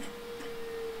doodads?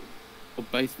 Oh,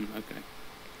 basement. Okay.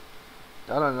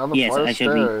 Got another Yes, flight I of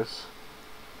should be- stairs.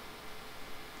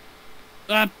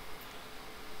 Ah,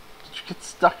 Did you get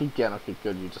stuck again? Okay,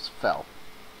 good. You just fell.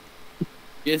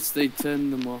 yes, they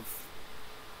turned them off.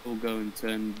 We'll go and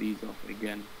turn these off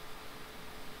again.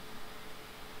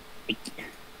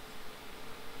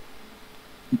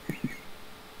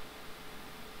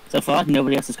 So far,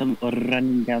 nobody else has come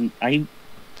running down. I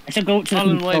shall go to the Smile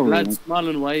and control wave, room. lads. Smile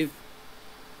and wave.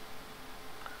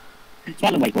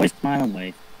 Smile and wave, boys. Smile and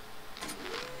wave.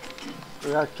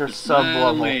 Reactor Smile and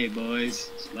sub-level. wave, boys.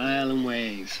 Smile and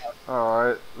wave.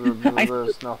 Alright,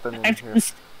 there's nothing in here.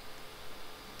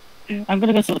 I'm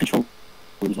gonna go to the control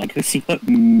room so I can see what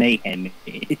mayhem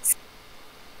is.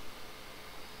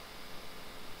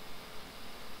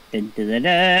 Dun, dun, dun,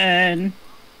 dun.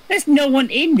 There's no one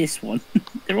in this one.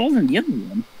 They're all in the other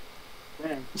one.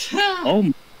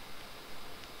 Oh.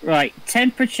 Right,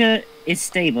 temperature is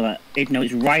stable.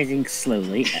 It's rising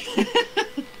slowly.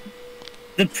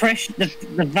 The pressure,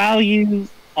 the value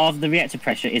of the reactor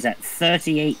pressure is at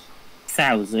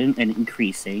 38,000 and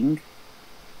increasing.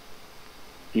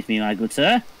 Give me my good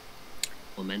sir.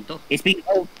 Momento. It's been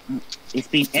Turn off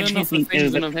everything's the been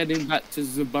things and over. I'm heading back to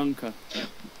the bunker.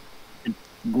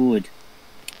 Good.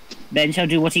 Ben shall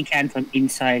do what he can from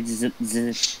inside the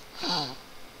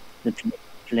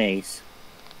place.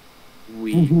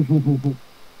 We.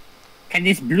 Can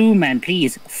this blue man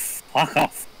please fuck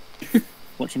off?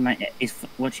 watching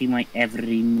my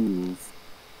every move.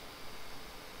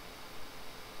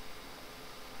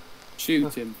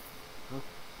 Shoot him.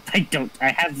 I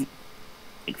have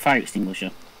a fire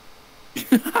extinguisher.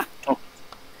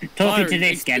 Talking to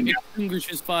this guy. Extinguish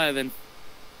his fire then.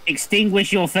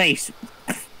 Extinguish your face.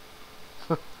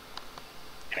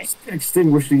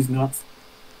 Extinguish these nuts.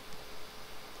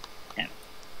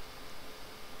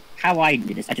 How I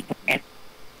did this, I just put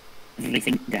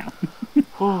everything down.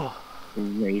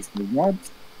 Raise the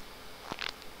rods.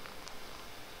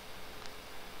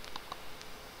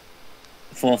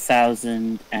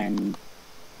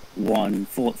 4,001,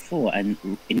 4 and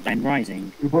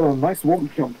rising. You put a nice one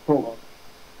jump pull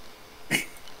on.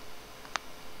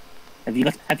 Have you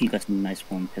got a nice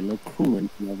one pillow? Coolant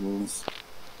levels.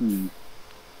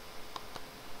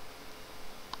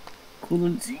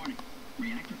 Coolant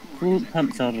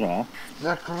pumps are raw.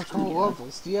 Yeah, critical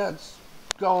levels. Yeah, just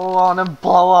go on and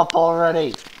blow up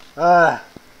already.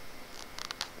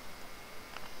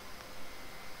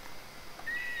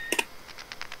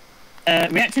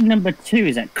 Reactor number 2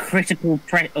 is at critical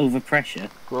overpressure.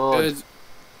 Good.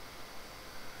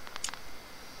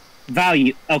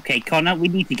 Value. Okay, Connor, we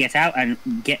need to get out and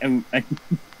get a Get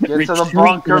to the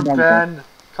bunker, Ben.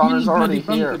 Connor's already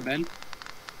here. Ben.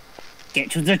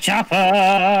 Get to the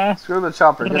chopper. Screw the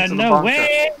chopper. Get to the bunker.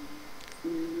 away.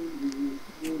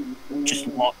 Just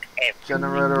lock everything.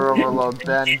 Generator overload.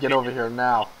 Ben, get over here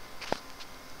now.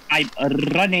 I'm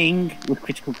running with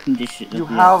critical condition. You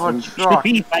have a truck.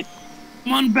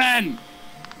 Come on, Ben.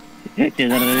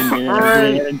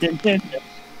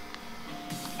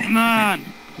 Come on.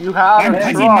 You have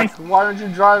a Why- truck. Why aren't you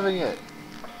driving it?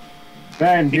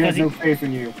 Ben, he Because has no faith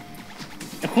in you.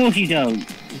 Of course you don't.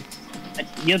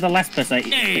 You're the last person I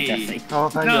Hey. Jesse. Oh,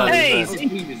 thank No, God. hey, you how said-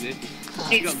 sweet is it?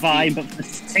 It's fine, but for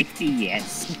safety,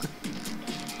 yes.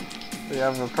 We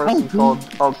have a person called.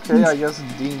 Okay, I guess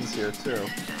Dean's here too.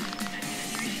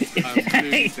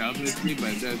 Hey, God,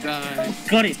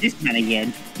 it's this man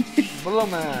again. Blue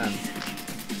man.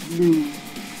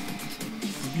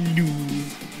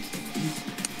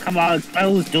 Come on,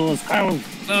 close doors, close.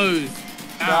 Close.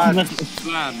 God. Out.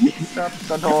 Slam. Shut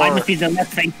the I door. must be the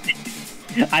last face.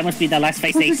 I must be the last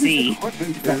face they see.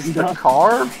 Is the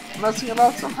car messing it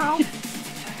up somehow?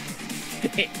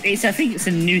 I think it's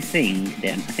a new thing,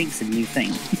 Dan. I think it's a new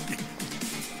thing.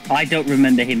 I don't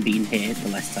remember him being here the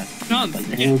last time. Chance, Like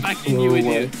this. get back in, you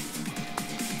idiot.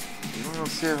 I'm gonna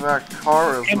see if that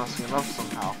car is messing up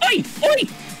somehow. Oi! Oi!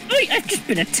 Oi! I've just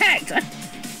been attacked!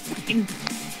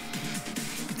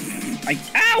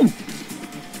 Ow!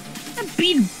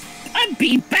 I'm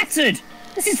being battered!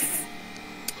 This is...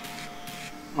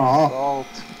 Aw. Salt.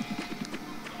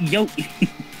 Yo...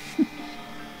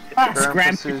 Current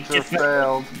Scram. procedure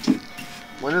failed.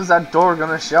 When is that door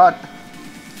gonna shut?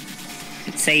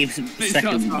 Saves It shuts,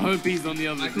 second. I hope he's on the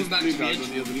other, I come this back blue to the guy's edge on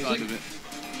the other of side of it.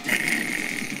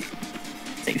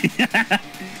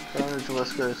 Carnage,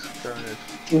 Whiskers, Carnage.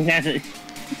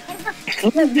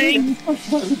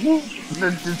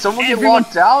 Did someone get Everyone-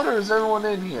 locked out, or is everyone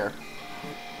in here?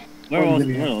 We're all...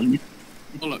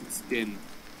 Bollock skin.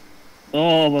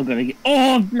 Oh, we're gonna get...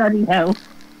 Oh, bloody hell!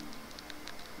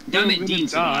 Damn We're it, gonna Dean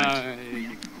survived.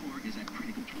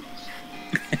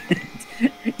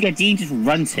 die. Yeah, Dean just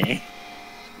runs here.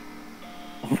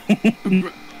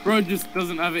 Bro just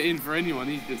doesn't have it in for anyone,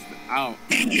 he's just out.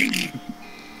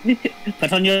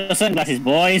 Put on your sunglasses,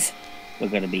 boys. We're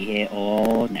gonna be here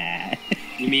all night.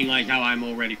 You mean like how I'm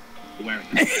already wearing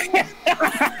them?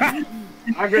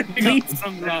 I'm gonna pick Please- up some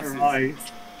Sunglasses. eyes.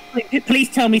 Please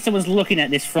tell me someone's looking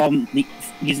at this from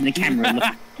using the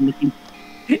camera. Looking.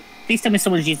 Please tell me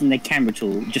someone's using the camera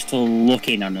tool just to look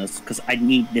in on us, because I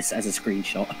need this as a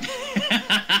screenshot.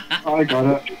 I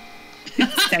got it.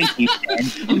 Thank you, Dan.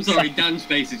 I'm sorry, Dan's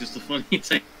face is just the funniest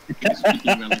thing. He's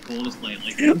speaking around the corners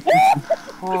lately.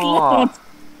 Oh.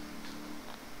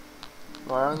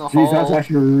 Fire in the Jeez, that's hole.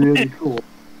 actually really cool.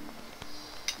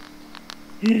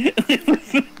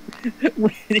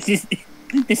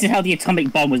 this is how the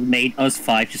atomic bomb was made. Us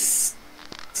five just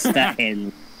sat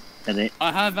in at it.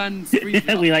 I have and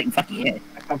screenshot. We like fuck yeah,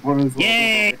 I have one as well.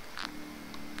 Yay!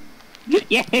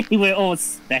 yeah. We're all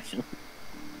special.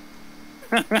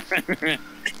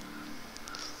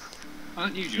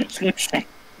 Aren't you just? Let's go check.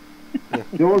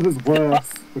 Yours is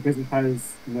worse because it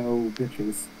has no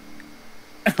bitches.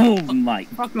 Oh my!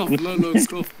 Fuck off, Lolo,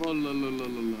 scuff, oh, lo, lo, lo,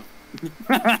 lo, lo.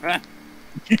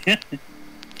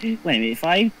 Wait a minute. If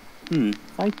I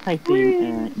type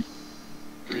in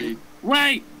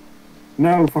Wait!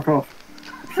 No, fuck off.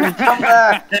 Come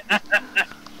back!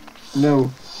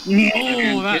 No.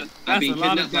 Oh, I've that's been a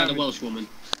lot of kidnapped by the damage. Welsh woman.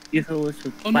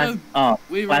 Oh no, Oh,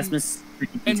 we're plasma's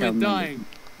and we're dying.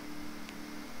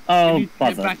 Oh, We need to get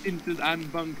bother. back into the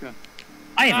and bunker.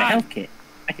 I have a Ah. health kit.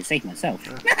 I can save myself.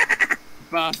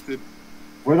 Bastard.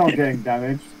 We're not getting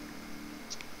damaged.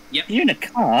 You're in a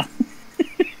car.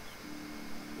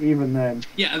 Even then.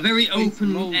 Yeah, a very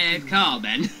open rolled. air car,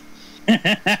 Ben.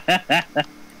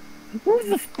 What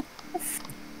the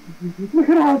Look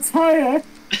at our tire!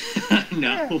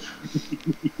 No.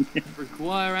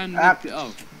 Require and Ah.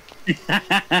 oh.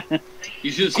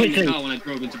 You should have seen the Quickly. car when I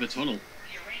drove into the tunnel.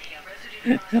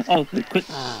 Oh,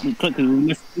 quickly,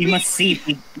 we must see if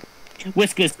we...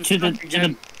 Whiskers to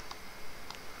the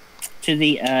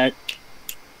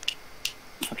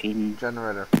fucking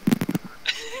Generator.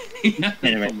 Yeah,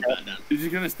 Anyway, fun with that, Dan. You're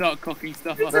just gonna start cocking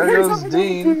stuff up. There goes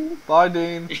Dean. Bye,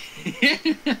 Dean.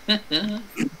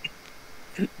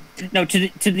 no to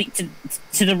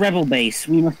the rebel base.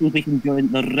 We must see if we can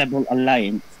join the rebel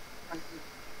alliance.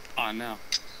 Oh no.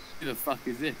 Who the fuck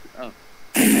is this? Oh.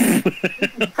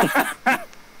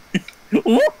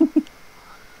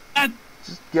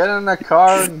 Just get in the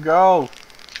car and go.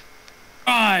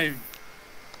 5!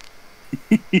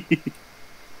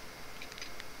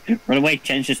 Run away,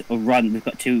 change just or run. We've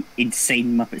got two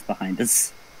insane Muppets behind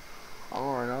us.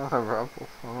 Oh, I know the rebel.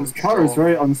 Oh, This car is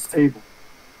very unstable.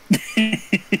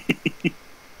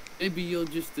 Maybe you're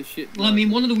just a shit. Well, I mean,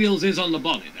 one of the wheels is on the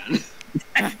bonnet, Dan.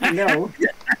 No.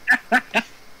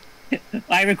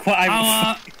 I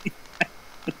require.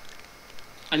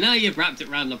 And now you've wrapped it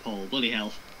round the pole. Bloody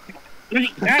hell. Wait,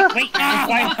 What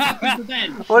happened to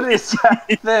Ben? What is that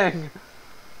thing?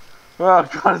 Oh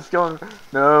god, it's going.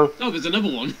 No. Oh, there's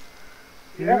another one.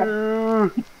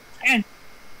 You.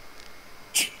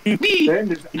 Whee! Then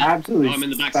there's absolutely Oh, I'm in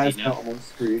the back seat spazzed now. out on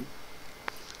screen.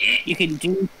 You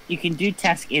can do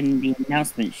task in the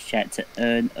announcement chat to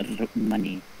earn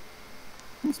money.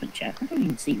 Announcement chat. I don't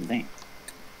even see that.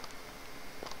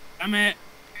 Damn it!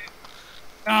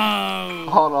 Oh!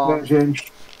 Hold on. Virgin.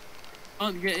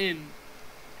 Can't get in.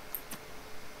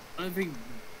 I don't think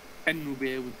Ben will be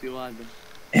able to either.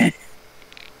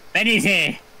 Benny's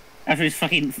here after his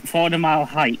fucking 400-mile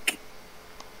hike.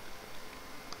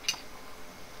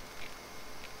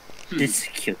 This is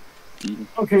cute.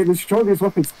 Okay, the strongest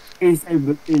weapon is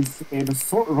an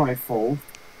assault rifle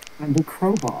and a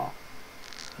crowbar.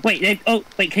 Wait,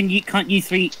 wait, can't you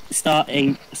three start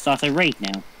a raid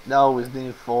now? No, we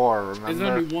need 4, There's remember?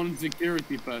 only one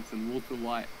security person, Walter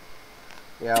White.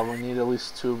 Yeah, we need at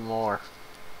least 2 more.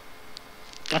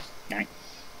 What? No.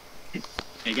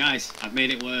 Hey guys, I've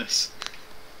made it worse.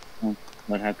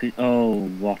 What? How could? Oh,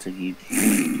 what have you?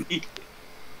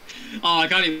 Oh, I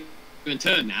can't even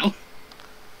turn now.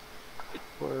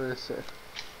 Where is it?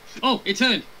 Oh, it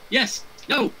turned. Yes.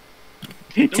 No.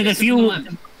 To Don't the get fuel.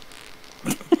 land.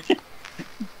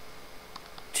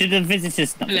 To the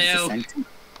visitors. Not Hello. visitor center.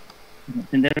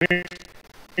 And there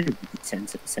is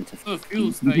a center Oh, for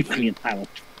fuel nuclear station. power.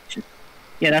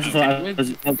 Yeah, that's what I Where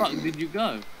was. the fuck did you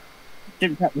go?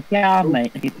 Yeah,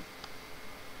 mate.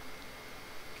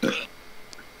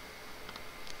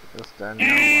 Just then,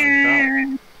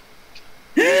 no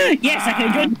Yes, I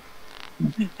can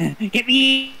join. Get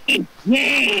me in.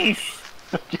 Yes.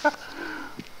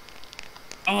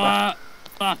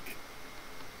 Fuck.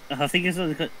 I think it's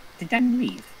all. Did Dan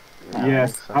leave?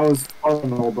 Yes, I was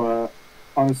phenomenal, but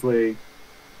honestly,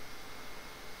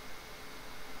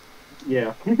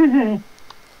 yeah.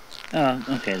 Oh,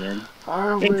 okay then.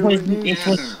 Alright, It we was- need, it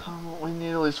was- we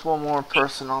need at least 1 more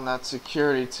person on that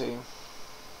security team.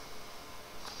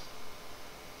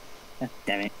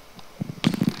 Damn it.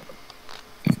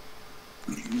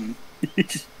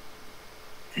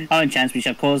 Oh, and chance we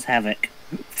shall cause havoc.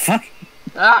 Fuck.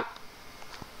 Ah!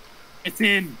 It's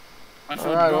in. I shall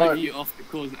Alright, drive right. you off the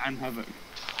cause and havoc.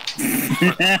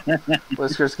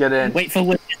 Whiskers, get in. Wait for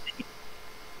Whiskers.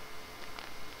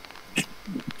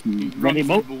 Ready,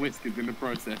 Mo? The whiskers in the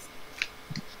process.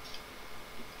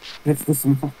 It's the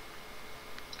small.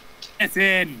 It's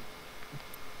in.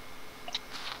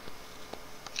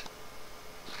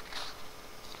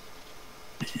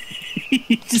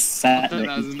 He just I sat thought there.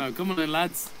 that was a no. Come on then,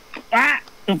 lads. Ah!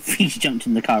 Oh, he jumped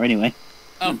in the car anyway.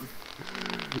 Oh,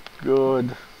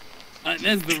 Good.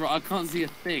 there's the. I can't see a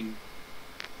thing.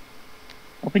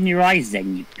 Open your eyes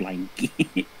then, you blind.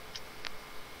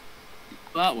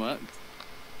 That worked.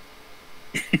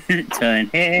 Turn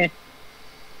here.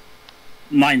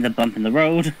 Mind the bump in the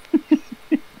road.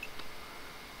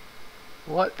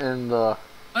 What in the...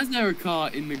 Why is there a car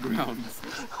in the grounds?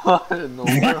 What in the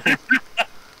world?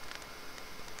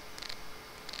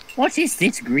 What is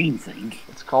this green thing?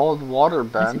 It's called water,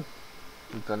 Ben.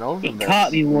 You've been over It this.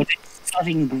 can't be water. It's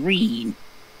something green.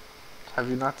 Have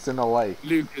you not seen a lake?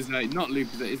 Lucasade, not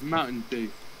Lucasade, it's Mountain Dew.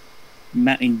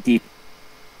 Mountain Dew.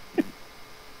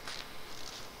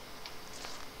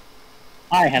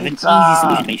 I have an easy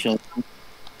solution to make sure.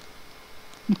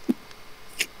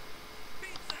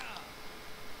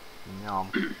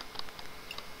 Yum.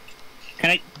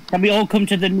 Can we all come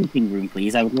to the meeting room,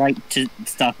 please? I would like to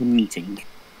start a meeting.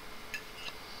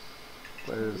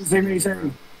 Where's Same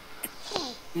reason.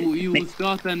 You will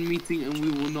start a meeting and we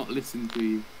will not listen to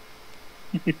you.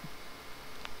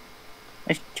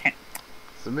 Let's check.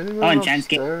 Is the mini Oh, and room Chance,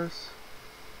 get- upstairs?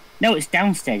 No, it's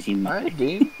downstairs, you Hi, might.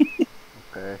 Dean.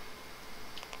 Okay.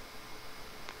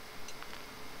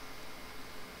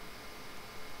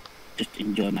 Just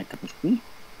enjoy my cup of tea.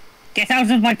 Get out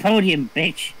of my podium,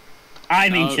 bitch!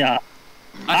 I'm in No. charge.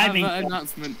 I have I'm in an charge.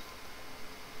 announcement.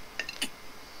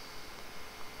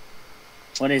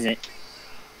 What is it?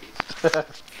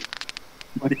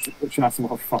 Like, shots,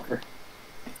 motherfucker.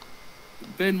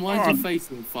 Ben, why is your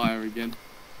face on fire again?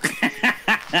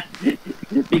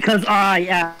 Because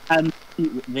I am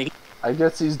the I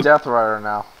guess he's Death Rider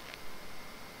now.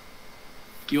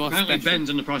 You are Apparently, special. Ben's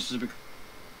in the process of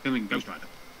becoming Ghost Rider.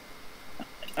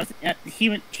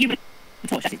 human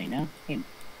torch thing now. Him.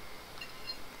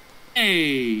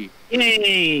 Hey!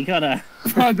 Yay, got her.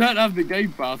 I don't have the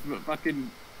game pass, but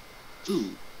fucking... Ooh.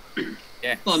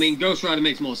 Yeah. Well, I mean, Ghost Rider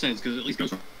makes more sense because at least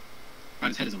Ghost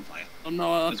Rider's head is on fire, Oh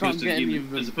no, I as can't opposed to get the any human,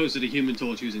 of them. as opposed to the Human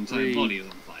Torch whose entire Three. body is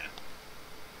on fire.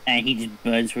 And he just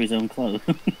burns for his own clothes.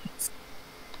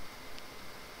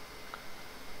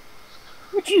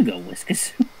 Where'd you go,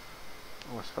 Whiskers?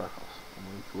 Oh, sparkles.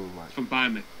 Only blue light. From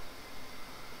behind me.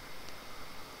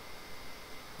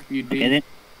 You Okay did.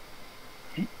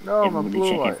 then. No, my Everybody blue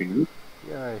check light. every room.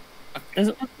 Yay. There's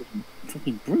a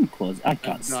fucking broom claws. I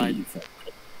can't see died. you.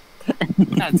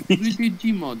 That's because we did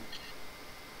Gmod.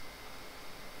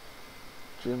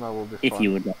 Gmail will be If fun.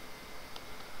 you would like.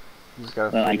 You just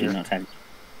gotta Well, I figure. do not have.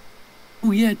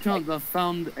 Oh yeah, Chance, I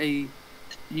found a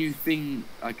new thing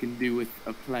I can do with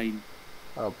a plane.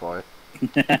 Oh boy.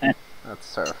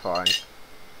 That's terrifying.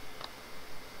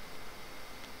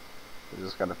 We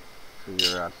just gotta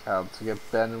figure out how to get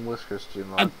Ben and Whiskers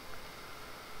Gmail.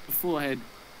 The forehead.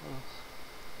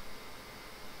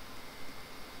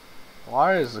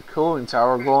 Why is the cooling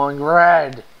tower glowing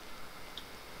red?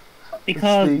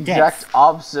 Because the death. exact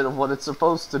opposite of what it's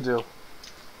supposed to do.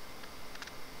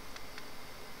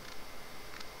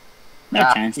 No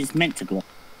Ah. chance, it's meant to glow.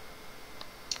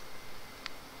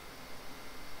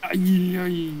 Ay,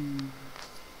 ay.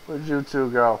 Where'd you two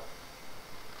go?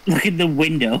 Look at the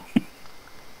window.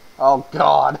 Oh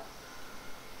God.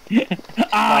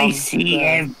 I Oh, see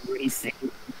Ben.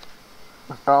 everything.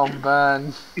 Oh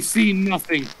Ben. You see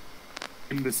nothing,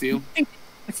 imbecile.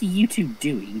 What's you two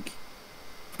doing?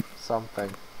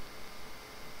 Something.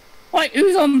 What?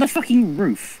 Who's on the fucking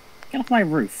roof? Get off my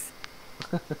roof.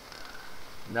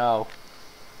 No.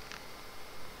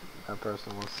 That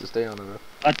person wants to stay on the roof.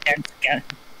 Goddamn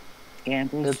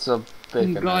gambles. It's a A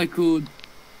bacon. guy called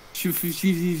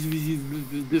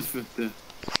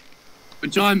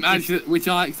which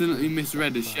I accidentally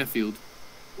misread as Sheffield.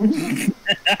 Oh,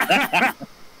 yeah.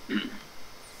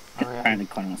 Apparently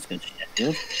Connor wants to go to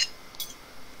Sheffield.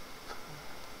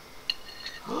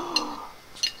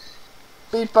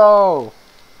 Beepo!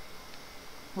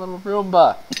 Little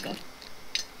Roomba.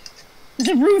 There's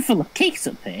a room full of cakes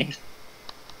up there.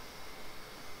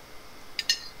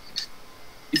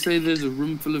 You say there's a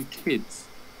room full of kids.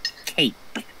 Cake.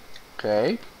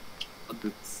 Cake? What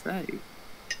did it say?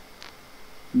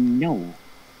 No.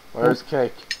 Where's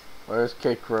cake? Where's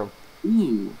cake room?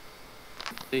 Ooh.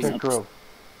 Thing. Cake room.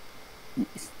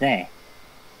 It's there.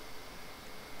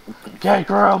 Cake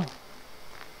room!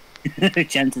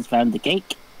 Chance has found the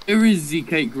cake. Where is the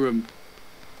cake room?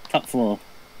 Top floor.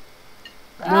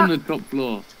 I'm on the top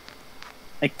floor.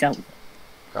 I doubt it.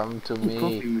 Come to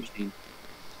Coffee me. machine.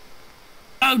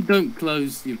 Oh, don't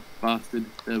close, you bastard.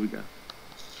 There we go.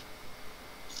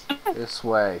 This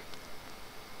way.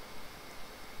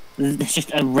 There's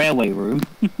just a railway room.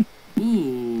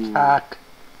 Ooh. Hack.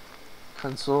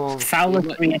 Consume. Fowler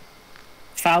What? 3.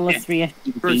 Fowler Yeah. 3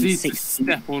 Proceed to 16.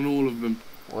 step on all of them.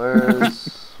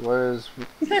 Where's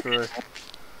Trey?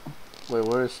 Wait,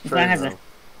 where's That Trey has a- room?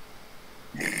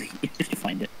 If you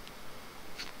find it.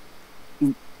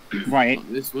 Right.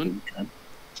 Not this one.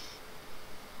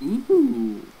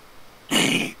 Ooh.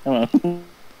 Hello.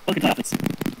 Look at that.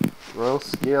 Royal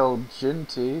scale gin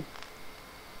tea.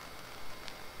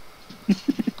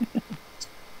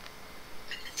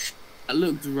 That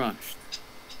looks rushed.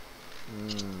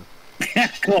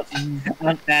 Of course.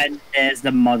 And then there's the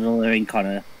modeler in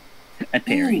Connor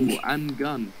appearing. Ooh, and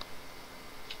gun.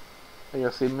 I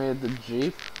guess he made the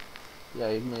Jeep.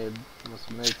 Yeah, he must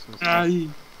have made some stuff. Aye.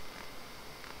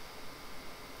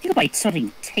 Think about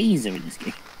starting taser in this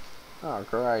game. Oh,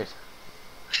 great.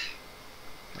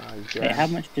 Oh, Wait, how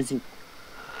much does it?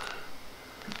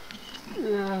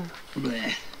 Yeah.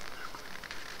 Bleh.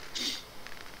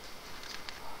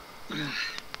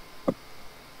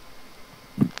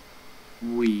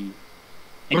 We.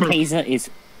 A taser is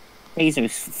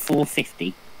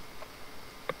 450.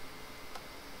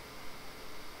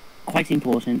 Quite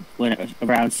important when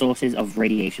around sources of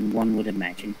radiation, one would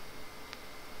imagine.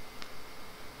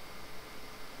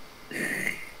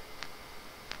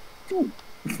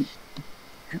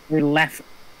 They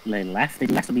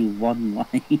left me one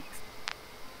life.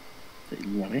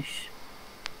 Rubbish.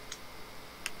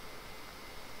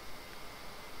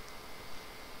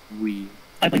 We.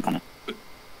 I blame Connor.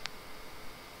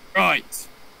 Right.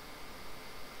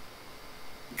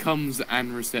 Comes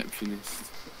an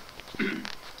receptionist.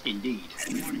 Indeed.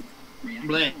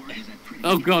 Bleh.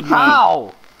 Oh god, no.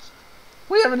 How?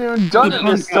 We haven't even done it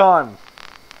this time.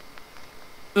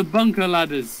 The bunker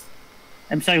ladders.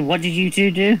 I'm sorry, what did you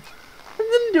two do? It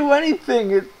didn't do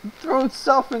anything. It threw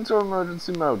itself into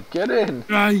emergency mode. Get in.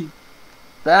 Aye.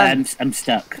 Ben. I'm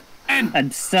stuck.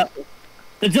 I'm stuck.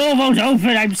 The door won't open,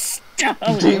 I'm stuck.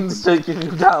 Dean's taking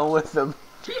you down with him.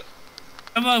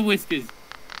 Come on, Whiskers.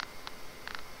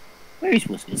 Where is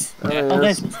Whiskers? There he Oh,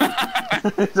 there's is. Whiskers.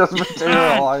 It just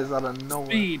materialized out of nowhere.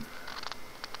 Speed.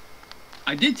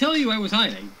 I did tell you I was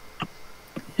hiding.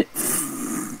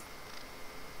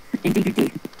 Indeed you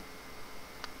did.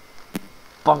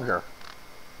 Bunker.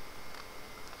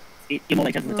 You're more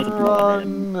like just the blood.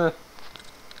 Run.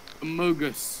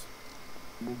 Amogus.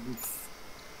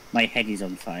 My head is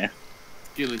on fire.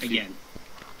 Skill issue. Again.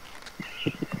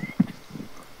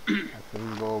 I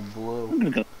can go blue.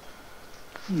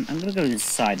 I'm gonna go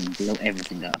inside and blow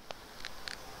everything up.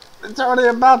 It's already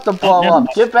about to blow never up. mind.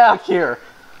 Get back here.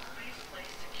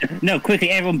 No, quickly,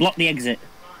 everyone block the exit.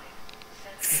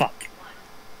 Fuck.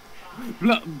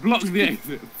 Block the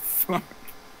exit. Fuck.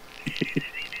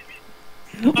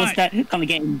 What's that?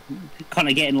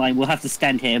 Connor, get in line. We'll have to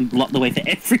stand here and block the way for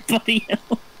everybody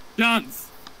else. Chance.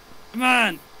 Come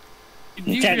on.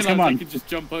 Do you Chance, realise come they on. could just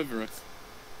jump over us?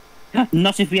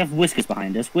 Not if we have Whiskers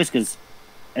behind us. Whiskers.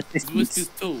 Is Assistance. Whiskers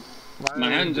tall? My are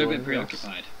you hands are a bit doing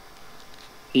preoccupied.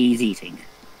 He's eating.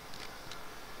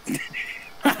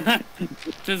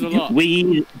 There's a lot.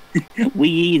 We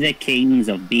the kings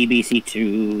of BBC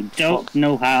Two don't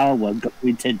know how we're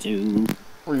going to do.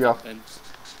 this?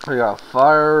 We got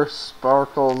fire,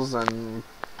 sparkles, and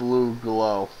blue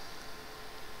glow.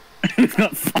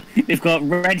 we've got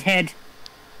redhead,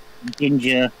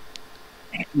 ginger,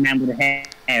 man with a hair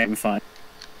and fire.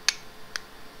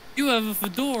 You have a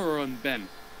fedora on, Ben.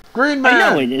 Green I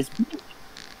know man! it is.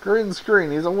 Green screen.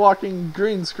 He's a walking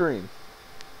green screen.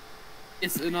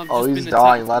 Yes, and I've Oh, just he's been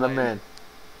dying. attacked Let him by in.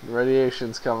 The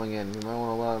radiation's coming in. You might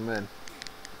want to let him in.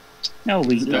 No,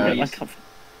 we Nice. I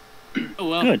can't- Oh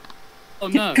well. Good. Oh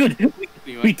no. Good.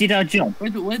 Anyway, We did our job. where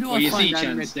do Well, I you find see, that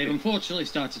Chance, they've red unfortunately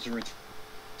started to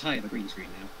retire the green screen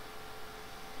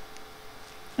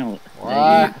now. No,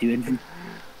 What? do it. thing?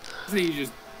 You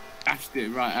just dashed it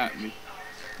right at me.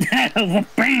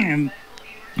 Bam!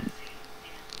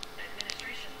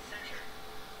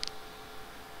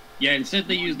 Yeah, instead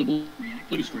they use the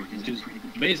blue screen, which is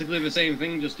basically the same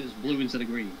thing, just it's blue instead of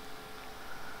green.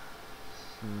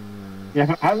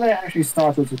 Yeah, how do they actually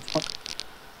start with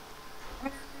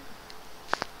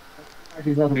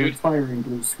actually started Dude. retiring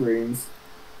blue screens?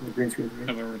 The green screens.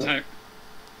 Have a retire.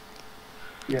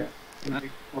 Yeah. Huh?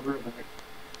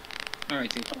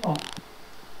 Alrighty. Oh.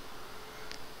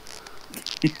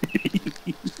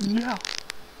 Yeah.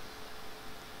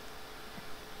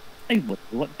 Hey,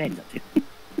 what Ben's up to?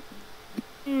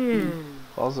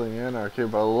 Causing anarchy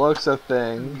by the looks of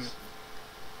things.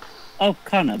 Oh,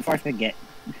 Connor, before I forget,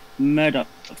 Murdoch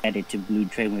headed to Blue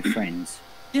Train with friends.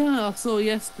 Yeah, I saw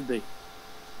yesterday.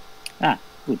 Ah,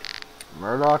 good.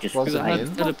 Murdoch Just Because wasn't I had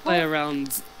in. to play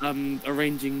around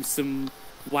arranging some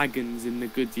wagons in the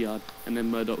goods yard, and then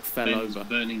Murdoch fell Ben's over.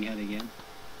 burning head again.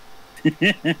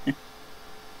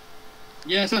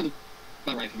 Yeah, sounds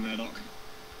about right for Murdoch.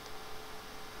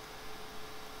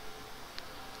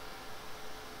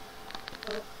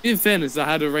 In fairness, I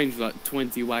had arranged like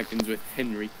 20 wagons with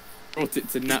Henry, brought it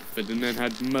to Knapford, and then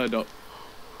had Murdoch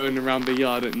going around the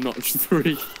yard at notch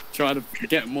 3, trying to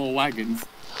get more wagons.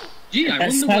 Gee, I That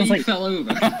wonder why sounds you like- fell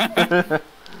over.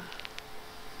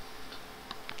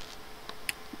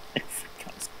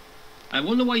 I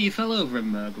wonder why you fell over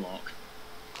in Murloc.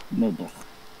 Murdoch.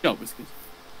 Oh, it's good.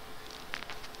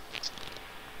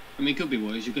 I mean, it could be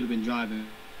worse. You could have been driving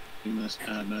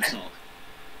Mursoc.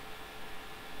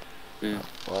 Yeah.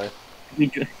 Why? You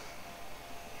could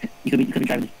be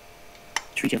driving the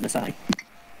treaty on the side.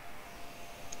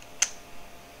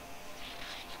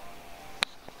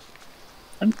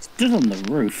 I'm still on the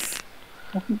roof.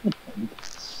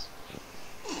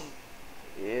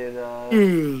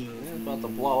 It's about to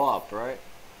blow up, right?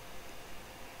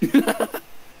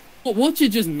 What? Watch it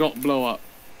just not blow up.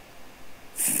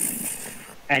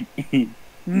 And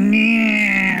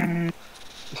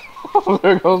Oh,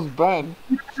 there goes Ben.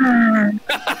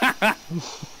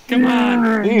 Come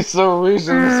on! He's so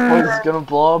reason this place is gonna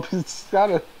blow up. He's got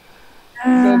it. His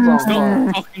head's on fire.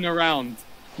 Stop fucking around.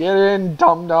 Get in,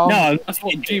 dum dum. no, That's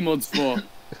what Gmod's for.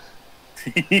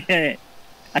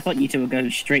 I thought you two were going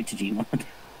straight to Gmod.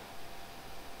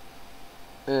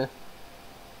 Eh.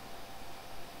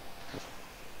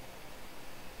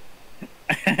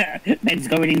 Ben's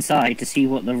going inside to see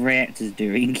what the reactor's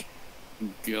doing.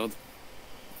 God.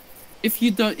 If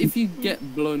you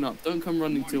get blown up, don't come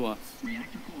running to us.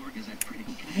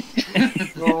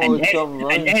 Normally And come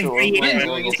running to every- him. Ben's Yeah.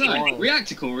 going inside.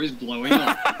 Reactor core is blowing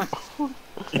up.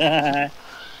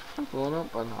 Blowing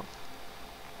up or not?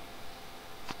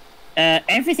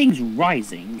 Everything's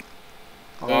rising.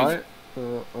 Alright.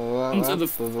 Come to the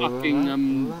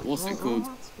fucking, what's it called?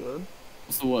 That's good.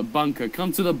 What's the word? Bunker.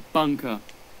 Come to the bunker.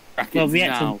 Brackets Well,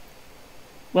 reactor- now.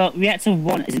 Well, reactor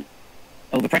 1 isn't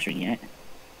overpressuring yet.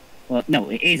 Well, no,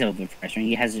 it is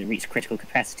overpressuring. It hasn't reached critical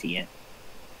capacity yet.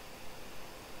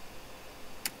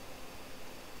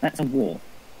 That's a war.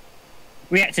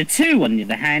 Reactor 2, on the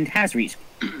other hand, has reached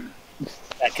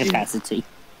that capacity.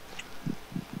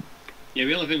 Yeah,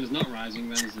 the only thing that's not rising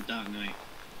then is the Dark Knight.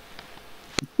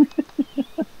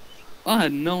 I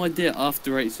had no idea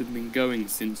After Eights had been going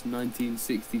since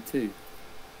 1962.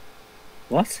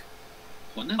 What?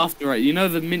 What now? After Eight, you know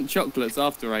the mint chocolates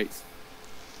After Eights?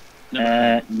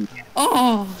 No.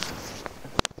 Oh!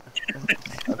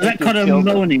 That kind of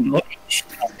moaning.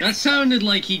 That sounded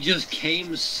like he just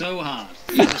came so hard.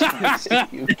 Jesus Christ.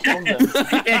 You killed him.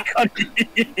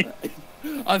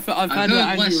 I've had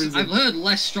an aneurysm. I've heard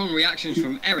less strong reactions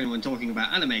from Erin when talking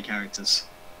about anime characters.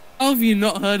 How have you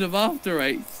not heard of After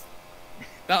Eights?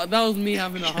 That was me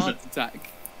having a heart attack.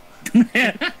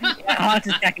 Heart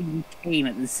attack and came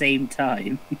at the same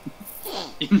time.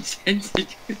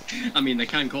 Insensitive. I mean, they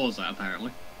can cause that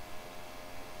apparently.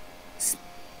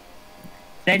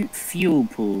 Spent fuel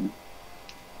pool.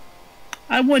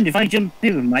 I wonder if I jump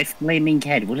in with my flaming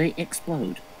head, will it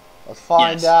explode? Let's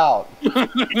find Yes. out.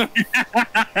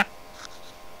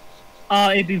 Oh,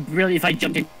 it'd be brilliant if I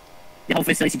jumped in the whole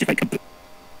facility just like a...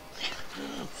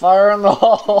 Fire in the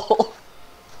hole.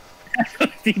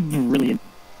 That'd be brilliant.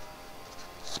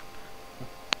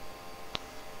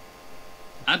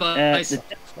 Hi, boys.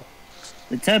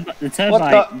 The turbine. What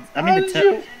the? I mean, the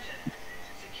turbine.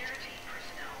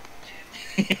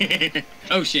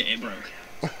 Oh shit! It broke.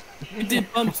 We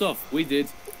did bumps off. We did.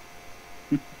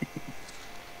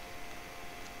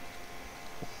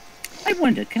 I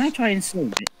wonder, can I try and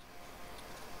solve it?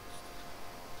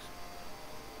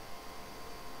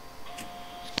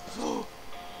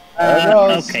 There it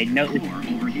goes. Okay, no.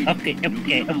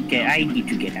 Okay, I need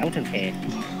to get out of here.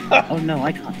 Oh no,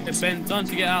 I can't. It's Ben, time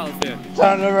to get out of here.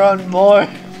 Time to run more.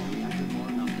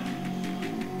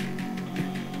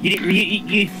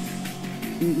 You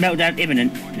meltdown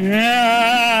imminent.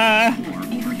 Ah!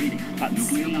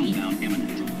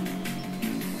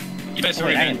 You better Wait,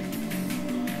 hurry, hang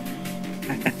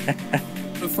man.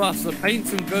 Go faster. Paint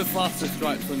some go faster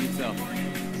stripes on yourself.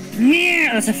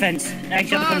 Yeah, that's a fence. I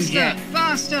jump on Faster! jet.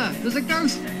 Faster! There's a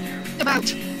ghost about!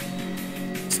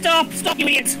 Stop, you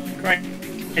idiots! Right,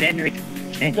 Henry.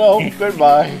 No,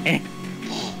 goodbye.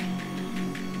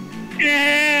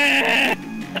 Get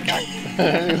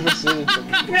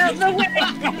out the way!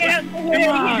 Get out the way!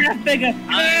 You're bigger!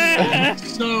 I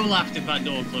so laughed if that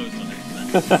door closed on it.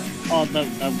 Oh no,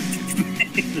 no.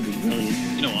 Brilliant.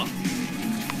 You know what?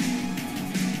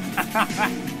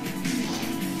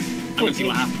 I'm gonna see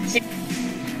what happens.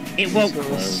 It won't Gonna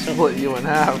close. split you in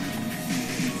half.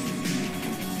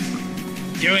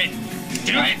 Do it!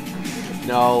 Do it!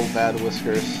 No, bad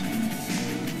whiskers.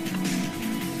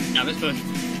 Now this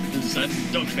person said,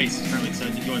 Duckface is apparently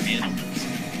decided to join me in on this.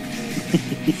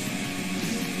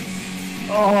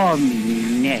 Oh,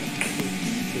 neck.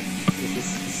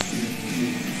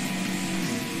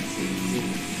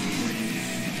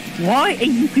 Why are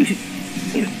you...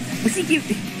 Was he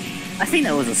giving... I think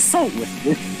that was assault with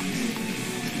you.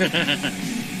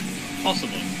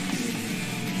 Possible.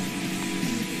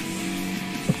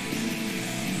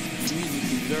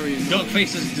 Very annoying.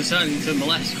 Duckface is deciding to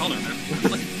molest Connor now.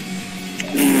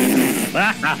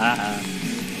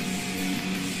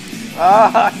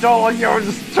 Ah, I don't like you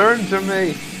just turned to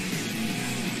me.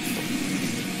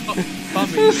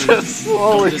 Bumming Just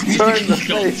slowly This turned the music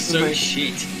got face so to me.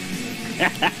 shit.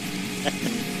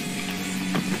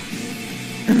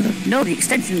 No, the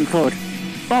extension cord.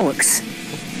 Bollocks.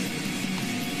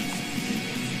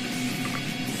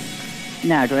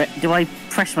 Now, do I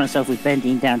press myself with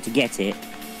bending down to get it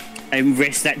and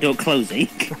risk that door closing?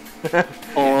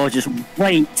 Or just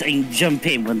wait and jump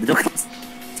in when the door closes?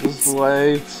 Just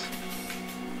wait.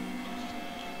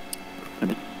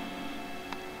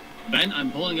 Ben,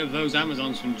 I'm pulling up those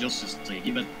Amazons from Justice League.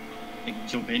 You better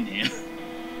jump in here.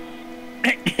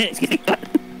 Excuse me.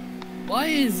 Why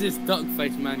is this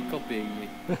duck-faced man copying me?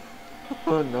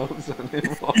 Who knows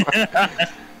anymore?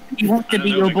 You want to I don't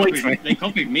be know, your they copied- boyfriend. They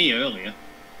copied me earlier.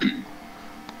 They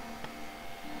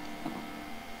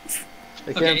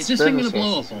Okay, can't is this spin thing as gonna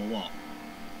blow fast up as or what?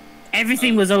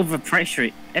 Everything was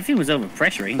overpressuring. Everything was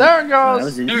overpressuring. There it Well,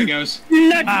 goes! There it goes.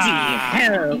 Bloody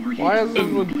hell! Why is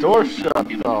the door shut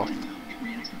though?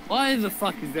 Why the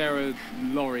fuck is there a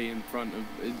lorry in front of...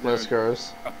 Is there a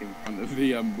Whiskers. truck in front of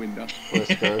the window?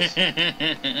 Whiskers.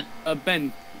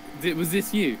 Ben, was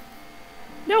this you?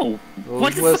 No.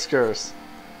 What Those the whiskers.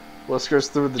 Whiskers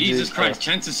through the Jesus Jeep. Christ,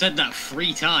 Chance has said that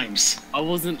 3 times. I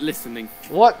wasn't listening.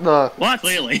 What the? What?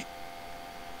 Clearly.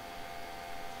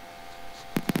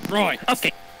 Right.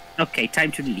 Okay. Okay,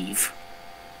 time to leave.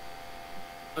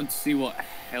 I want to see what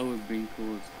hell has been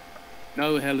caused.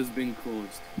 No hell has been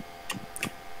caused.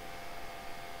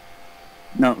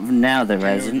 No, now there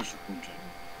isn't.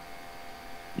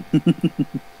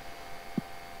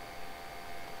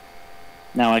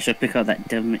 Now I shall pick up that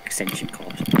dumb extension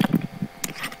cord.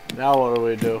 Now what do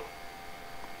we do?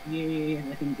 Yeah,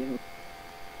 let him go.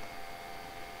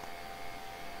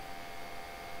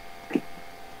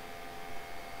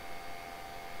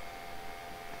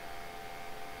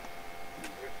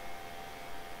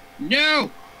 No!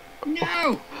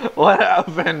 No! What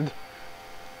happened?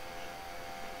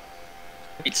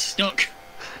 It's stuck.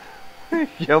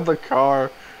 Killed the car.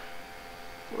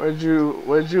 Where'd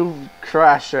you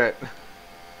crash it?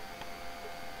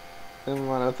 Never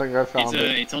mind, I think I found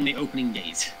it. It's on the opening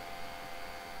gate.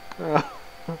 Oh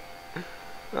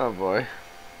boy.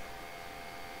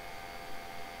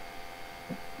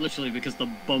 literally because the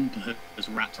bumper was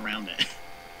wrapped around it.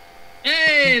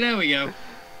 Hey, there we go.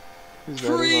 He's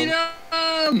ready to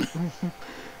run. Freedom!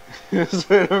 He's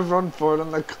ready to run for it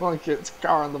on the clunkiest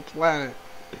car on the planet.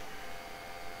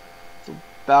 So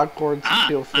backwards,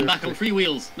 kill 50. I'm back on 3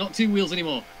 wheels, not 2 wheels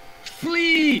anymore.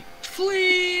 Flee!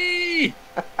 Flee!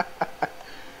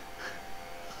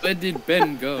 Where did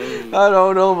Ben go? I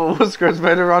don't know, but Whisker's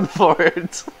made a run for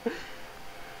it.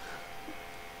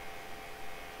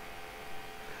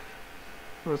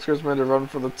 Whisker's made a run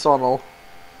for the tunnel.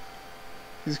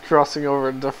 He's crossing over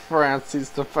into France. He's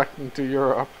defecting to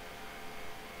Europe.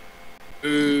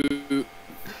 Ooh.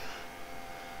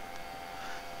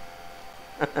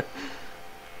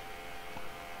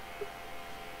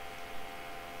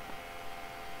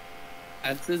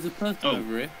 There's a person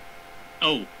over here.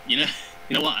 Oh, you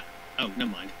know what? Oh,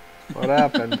 never mind. What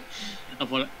happened? I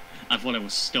thought I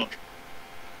was stuck.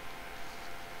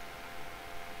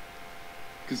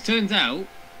 Because turns out,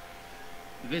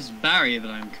 this barrier that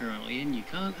I'm currently in, you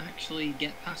can't actually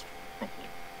get past properly.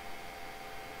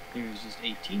 There is just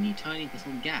a teeny tiny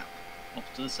little gap off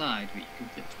to the side that you can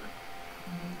fit through.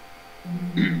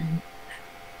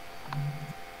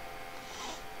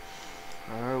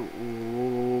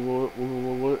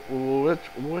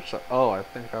 Which? Oh, I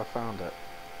think I found it.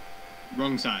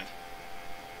 Wrong side.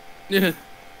 Yeah.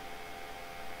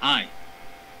 Hi.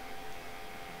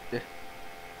 Yeah.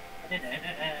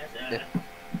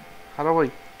 How do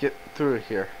I get through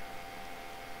here?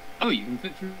 Oh, you can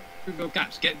fit through both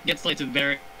gaps. Get like the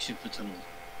variation for tunnel.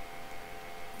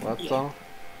 What tunnel?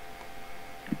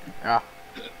 Yeah.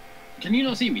 Can you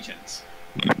not see me, Chance?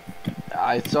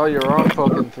 I saw your arm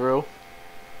poking through.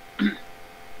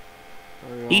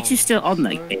 Are you just still on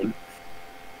that game?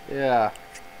 Yeah.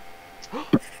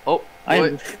 Oh,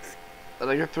 wait. Did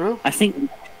I get through? I think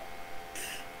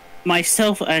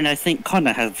myself and I think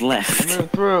Connor have I left.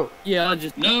 moved through. Yeah,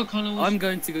 No, Connor. I'm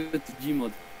going to go to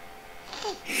Gmod.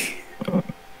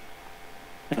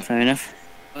 Fair enough.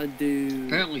 I do.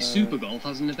 Apparently, Super Golf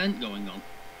has an event going on.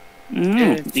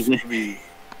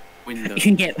 Window.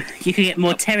 You can get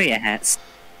more terrier hats.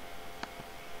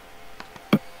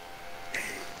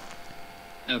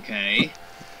 Okay.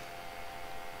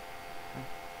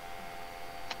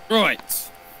 Right.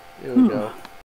 Here we go.